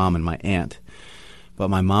me, my mom, and my aunt. But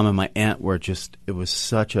my mom and my aunt were just, it was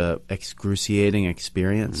such a excruciating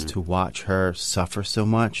experience to watch her suffer so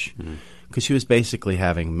much, because she was basically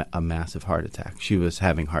having a massive heart attack. She was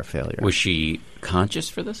having heart failure. Was she conscious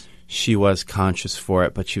for this? She was conscious for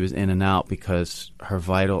it, but she was in and out because her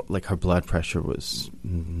her blood pressure was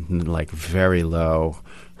like very low.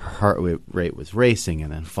 Her heart rate was racing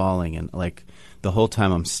and then falling, and like the whole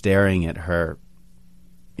time I'm staring at her,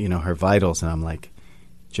 her vitals, and I'm like,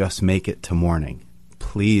 just make it to morning.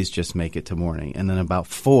 Please just make it to morning. And then about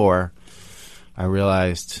 4, I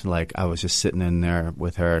realized, like, I was just sitting in there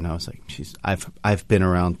with her, and I was like, I've been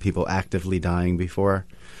around people actively dying before.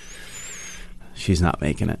 She's not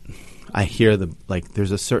making it. I hear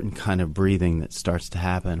there's a certain kind of breathing that starts to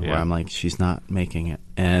happen where I'm like, she's not making it.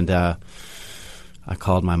 And I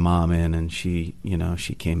called my mom in, and she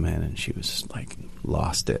came in, and she was like,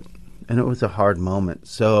 lost it. And it was a hard moment.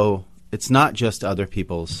 So it's not just other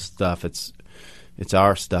people's stuff. It's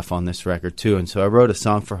our stuff on this record too. And so I wrote a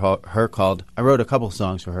song for her called, I wrote a couple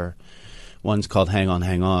songs for her. One's called Hang On,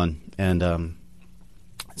 Hang On. And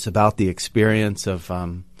it's about the experience of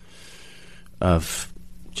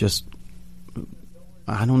just,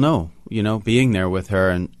 I don't know, being there with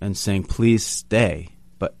her and saying, please stay.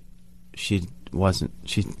 But she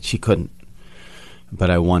couldn't.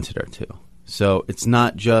 But I wanted her to. So it's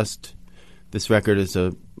not just, this record is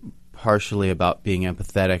partially about being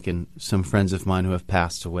empathetic and some friends of mine who have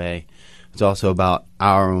passed away. It's also about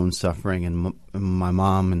our own suffering and my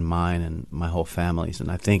mom and mine and my whole family's. And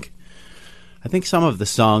I think some of the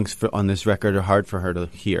songs on this record are hard for her to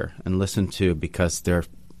hear and listen to because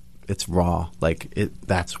it's raw. Like,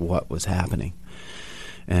 that's what was happening.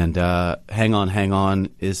 And Hang On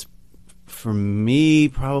is, for me,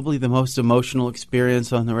 probably the most emotional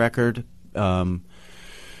experience on the record.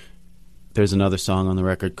 There's another song on the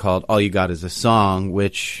record called All You Got Is a Song,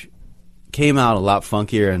 which came out a lot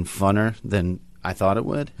funkier and funner than I thought it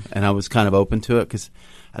would. And I was kind of open to it because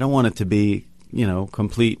I don't want it to be,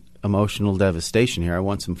 complete emotional devastation here. I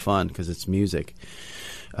want some fun because it's music.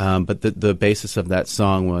 But the basis of that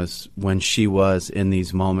song was when she was in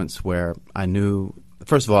these moments where I knew,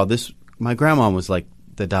 first of all, my grandma was like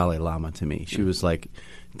the Dalai Lama to me. She was like,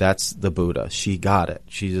 that's the Buddha. She got it.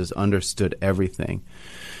 She just understood everything.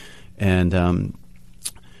 And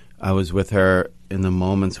I was with her in the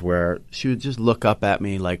moments where she would just look up at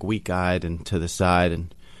me like weak-eyed and to the side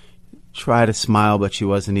and try to smile, but she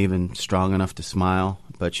wasn't even strong enough to smile,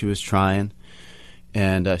 but she was trying.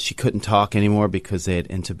 And she couldn't talk anymore because they had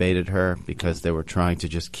intubated her because they were trying to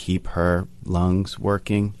just keep her lungs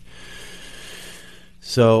working.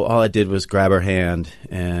 So all I did was grab her hand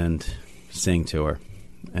and sing to her.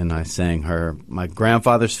 And I sang her my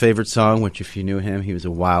grandfather's favorite song, which if you knew him, he was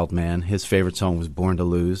a wild man. His favorite song was Born to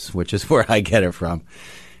Lose, which is where I get it from.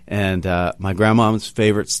 And my grandmom's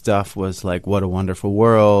favorite stuff was like What a Wonderful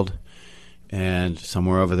World and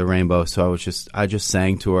Somewhere Over the Rainbow. So I just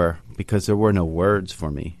sang to her because there were no words for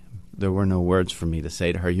me. There were no words for me to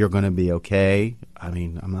say to her, you're going to be okay. I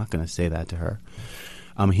mean, I'm not going to say that to her.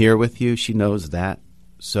 I'm here with you. She knows that.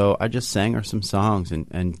 So I just sang her some songs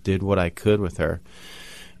and did what I could with her.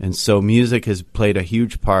 And so music has played a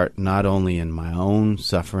huge part not only in my own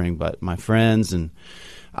suffering, but my friends. And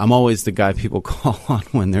I'm always the guy people call on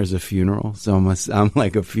when there's a funeral. So I'm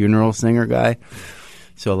like a funeral singer guy.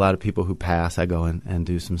 So a lot of people who pass, I go and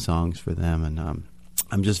do some songs for them. And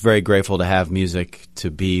I'm just very grateful to have music to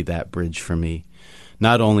be that bridge for me,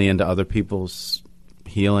 not only into other people's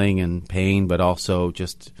healing and pain, but also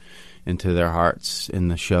just into their hearts in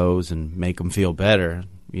the shows and make them feel better,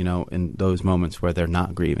 in those moments where they're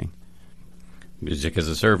not grieving. Music as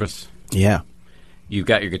a service. Yeah. You've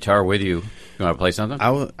got your guitar with you. You want to play something?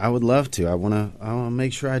 I would love to. I want to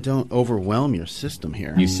make sure I don't overwhelm your system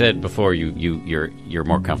here. You said before you're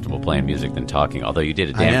more comfortable playing music than talking, although you did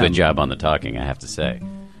a damn good job on the talking, I have to say.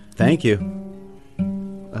 Thank you.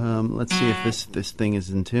 Let's see if this thing is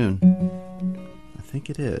in tune. I think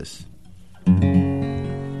it is.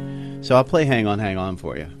 So I'll play Hang On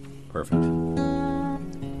for you. Perfect.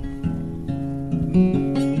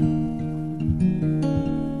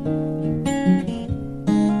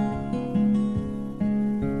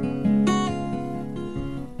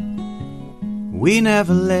 We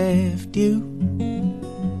never left you.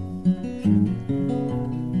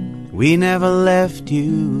 We never left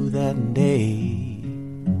you that day.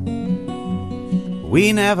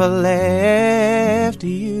 We never left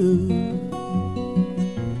you.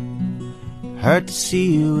 Hurt to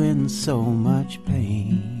see you in so much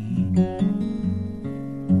pain.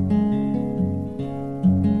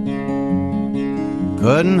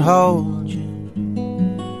 Couldn't hold you,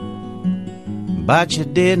 but you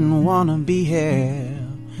didn't want to be here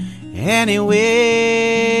anyway.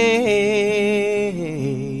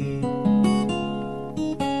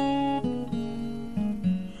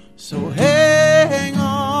 So hang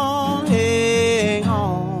on, hang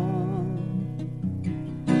on,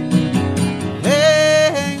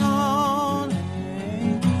 hang on,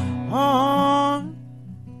 hang on,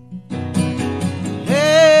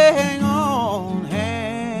 hang on,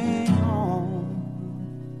 hang on.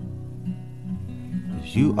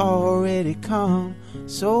 'Cause you already come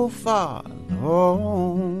so far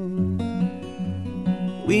along.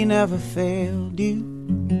 We never failed you,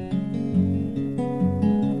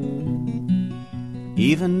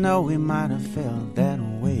 even though we might have felt that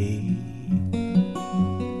way.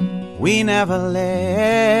 We never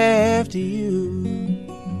left you.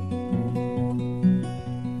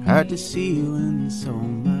 Hard to see you in so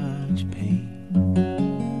much pain.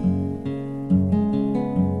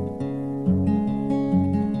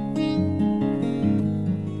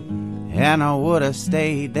 And I would have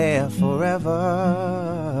stayed there forever,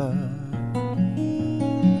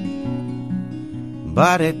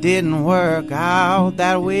 but it didn't work out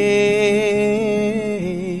that way.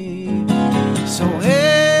 So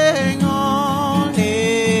hang on,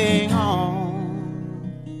 hang on,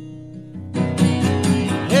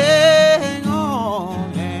 hang on,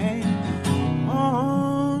 hang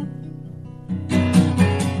on,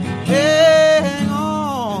 hang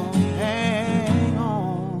on, hang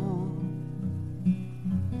on.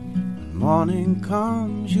 When morning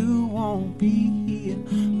comes, you won't be here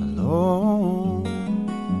alone.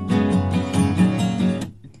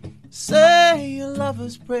 Say a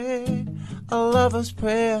lover's prayer, a lover's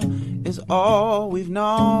prayer is all we've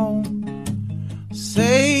known.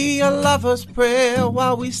 Say a lover's prayer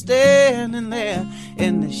while we standing there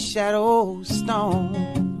in the shadow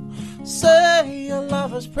stone. Say a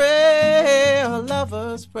lover's prayer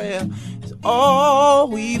is all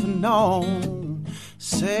we've known.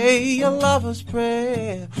 Say a lover's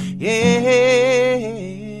prayer,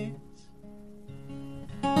 yes.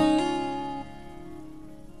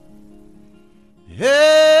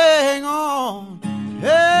 Hang on,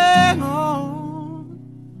 hang on,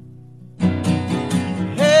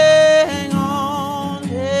 hang on,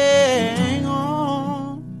 hang on,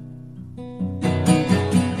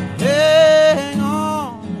 hang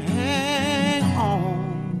on, hang on.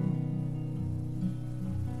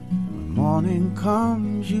 When morning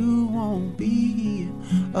comes, you won't be here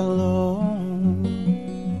alone.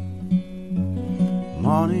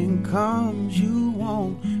 Morning comes, you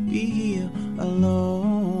won't be here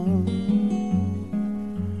alone.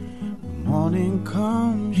 When morning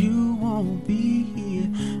comes, you won't be here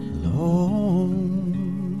alone.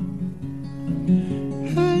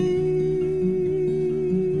 Hey.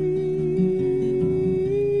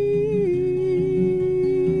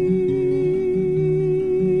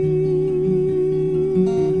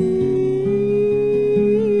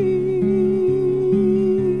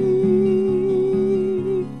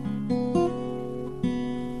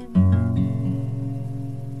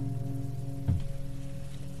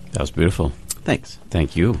 That was beautiful. Thanks.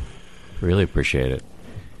 Thank you. Really appreciate it.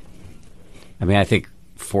 I mean, I think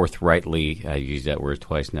forthrightly, I use that word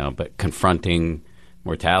twice now, but confronting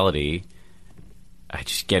mortality,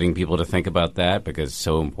 just getting people to think about that because it's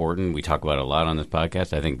so important. We talk about it a lot on this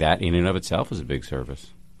podcast. I think that in and of itself is a big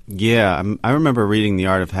service. Yeah, I remember reading The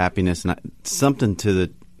Art of Happiness, and something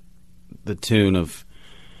to the tune of,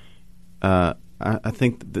 I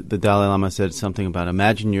think the Dalai Lama said something about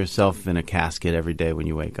imagine yourself in a casket every day when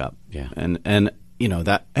you wake up. Yeah, and you know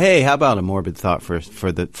that. Hey, how about a morbid thought for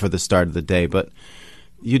the start of the day? But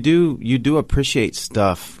you do appreciate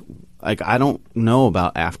stuff. Like, I don't know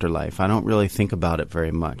about afterlife. I don't really think about it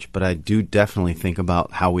very much, but I do definitely think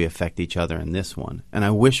about how we affect each other in this one. And I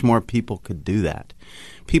wish more people could do that.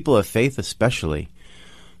 People of faith especially.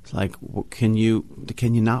 It's like, can you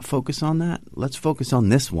not focus on that? Let's focus on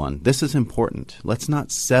this one. This is important. Let's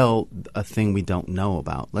not sell a thing we don't know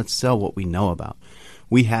about. Let's sell what we know about.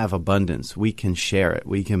 We have abundance. We can share it.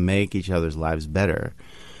 We can make each other's lives better.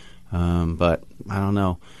 But I don't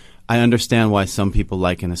know. I understand why some people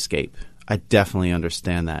like an escape. I definitely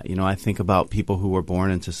understand that. You know, I think about people who were born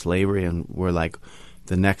into slavery and were like,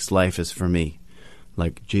 the next life is for me.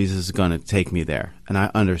 Like, Jesus is going to take me there. And I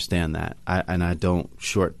understand that. I don't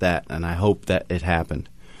short that, and I hope that it happened.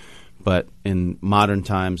 But in modern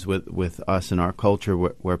times with us in our culture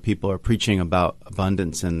where people are preaching about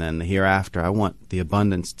abundance and then the hereafter, I want the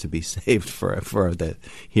abundance to be saved for the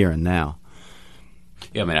here and now.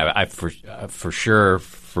 Yeah, I mean, I for sure,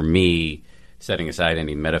 for me, setting aside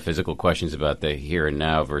any metaphysical questions about the here and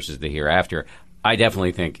now versus the hereafter, I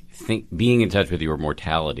definitely think being in touch with your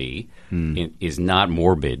mortality is not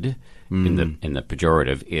morbid in the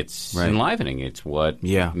pejorative. It's enlivening. It's what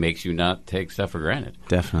makes you not take stuff for granted.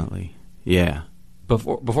 Definitely. Yeah.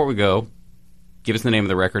 Before we go, give us the name of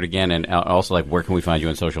the record again, and also, like, where can we find you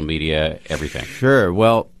on social media, everything? Sure.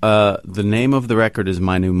 Well, the name of the record is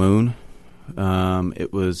My New Moon.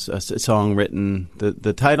 It was a song written.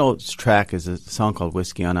 The title track is a song called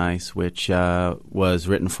Whiskey on Ice, which was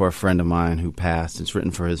written for a friend of mine who passed. It's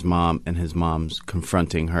written for his mom, and his mom's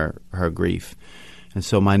confronting her grief. And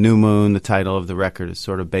so My New Moon, the title of the record, is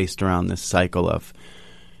sort of based around this cycle of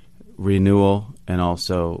renewal and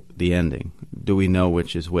also the ending. Do we know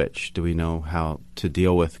which is which? Do we know how to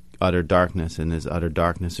deal with utter darkness, and is utter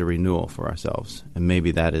darkness a renewal for ourselves? And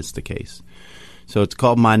maybe that is the case. So it's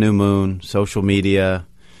called My New Moon. Social media,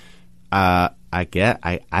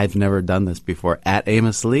 I've never done this before. At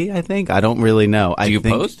Amos Lee, I think. I don't really know. Do you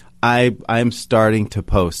post? I'm starting to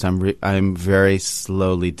post. I'm very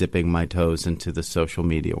slowly dipping my toes into the social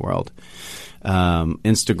media world.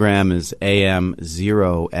 Instagram is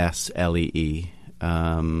AM0SLEE.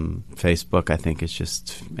 Facebook, I think, is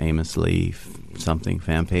just Amos Lee something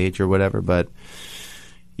fan page or whatever. But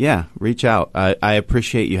yeah, reach out. I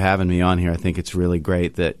appreciate you having me on here. I think it's really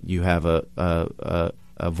great that you have a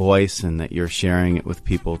voice and that you're sharing it with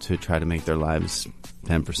people to try to make their lives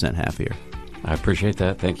 10% happier. I appreciate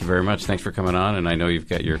that. Thank you very much. Thanks for coming on, and I know you've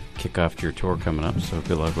got your kickoff to your tour coming up, so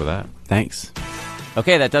good luck with that. Thanks.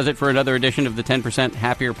 Okay, that does it for another edition of the 10%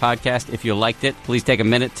 Happier podcast. If you liked it, please take a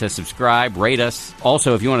minute to subscribe, rate us.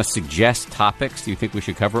 Also, if you want to suggest topics you think we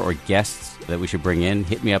should cover or guests that we should bring in,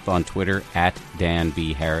 hit me up on Twitter at Dan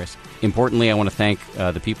B. Harris. Importantly, I want to thank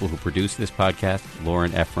the people who produce this podcast,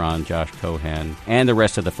 Lauren Efron, Josh Cohan, and the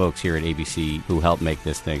rest of the folks here at ABC who helped make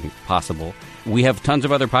this thing possible. We have tons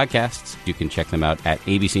of other podcasts. You can check them out at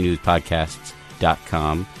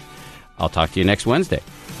abcnewspodcasts.com. I'll talk to you next Wednesday.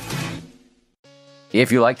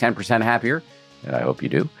 If you like 10% Happier, and I hope you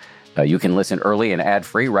do, you can listen early and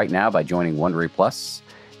ad-free right now by joining Wondery Plus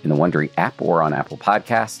in the Wondery app or on Apple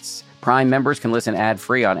Podcasts. Prime members can listen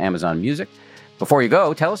ad-free on Amazon Music. Before you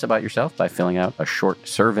go, tell us about yourself by filling out a short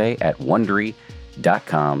survey at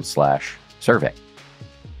Wondery.com/survey.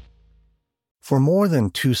 For more than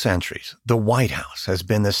 2 centuries, the White House has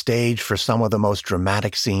been the stage for some of the most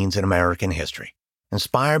dramatic scenes in American history.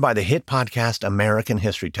 Inspired by the hit podcast American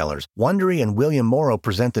History Tellers, Wondery and William Morrow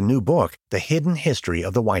present the new book, The Hidden History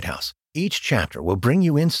of the White House. Each chapter will bring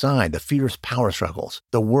you inside the fierce power struggles,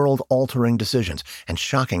 the world-altering decisions, and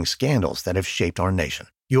shocking scandals that have shaped our nation.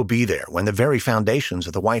 You'll be there when the very foundations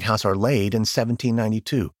of the White House are laid in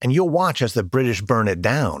 1792, and you'll watch as the British burn it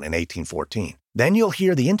down in 1814. Then you'll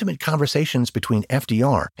hear the intimate conversations between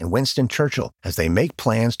FDR and Winston Churchill as they make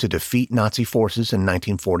plans to defeat Nazi forces in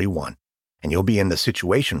 1941. And you'll be in the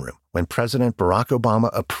Situation Room when President Barack Obama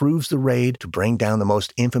approves the raid to bring down the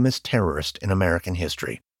most infamous terrorist in American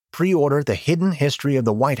history. Pre-order The Hidden History of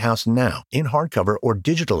the White House now in hardcover or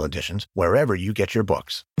digital editions wherever you get your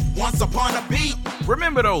books. Once upon a beat.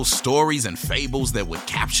 Remember those stories and fables that would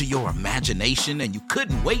capture your imagination and you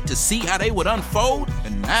couldn't wait to see how they would unfold?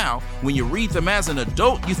 And now, when you read them as an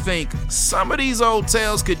adult, you think, some of these old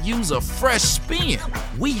tales could use a fresh spin.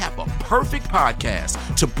 We have a perfect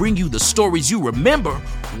podcast to bring you the stories you remember,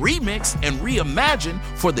 remix, and reimagine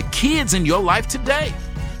for the kids in your life today.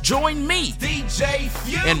 Join me, DJ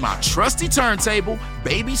Few, and my trusty turntable,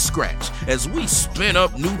 Baby Scratch, as we spin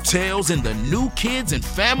up new tales in the New Kids and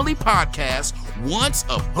Family podcast, Once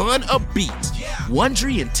Upon a Beat.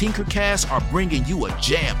 Wondery and Tinkercast are bringing you a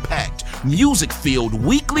jam-packed, music-filled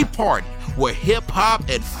weekly party where hip-hop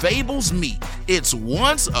and fables meet. It's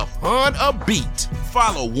Once Upon a Beat.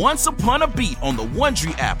 Follow Once Upon a Beat on the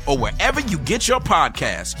Wondery app or wherever you get your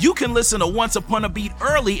podcasts. You can listen to Once Upon a Beat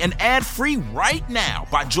early and ad-free right now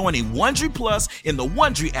by joining Wondery Plus in the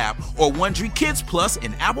Wondery app or Wondery Kids Plus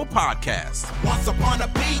in Apple Podcasts. Once Upon a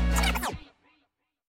Beat.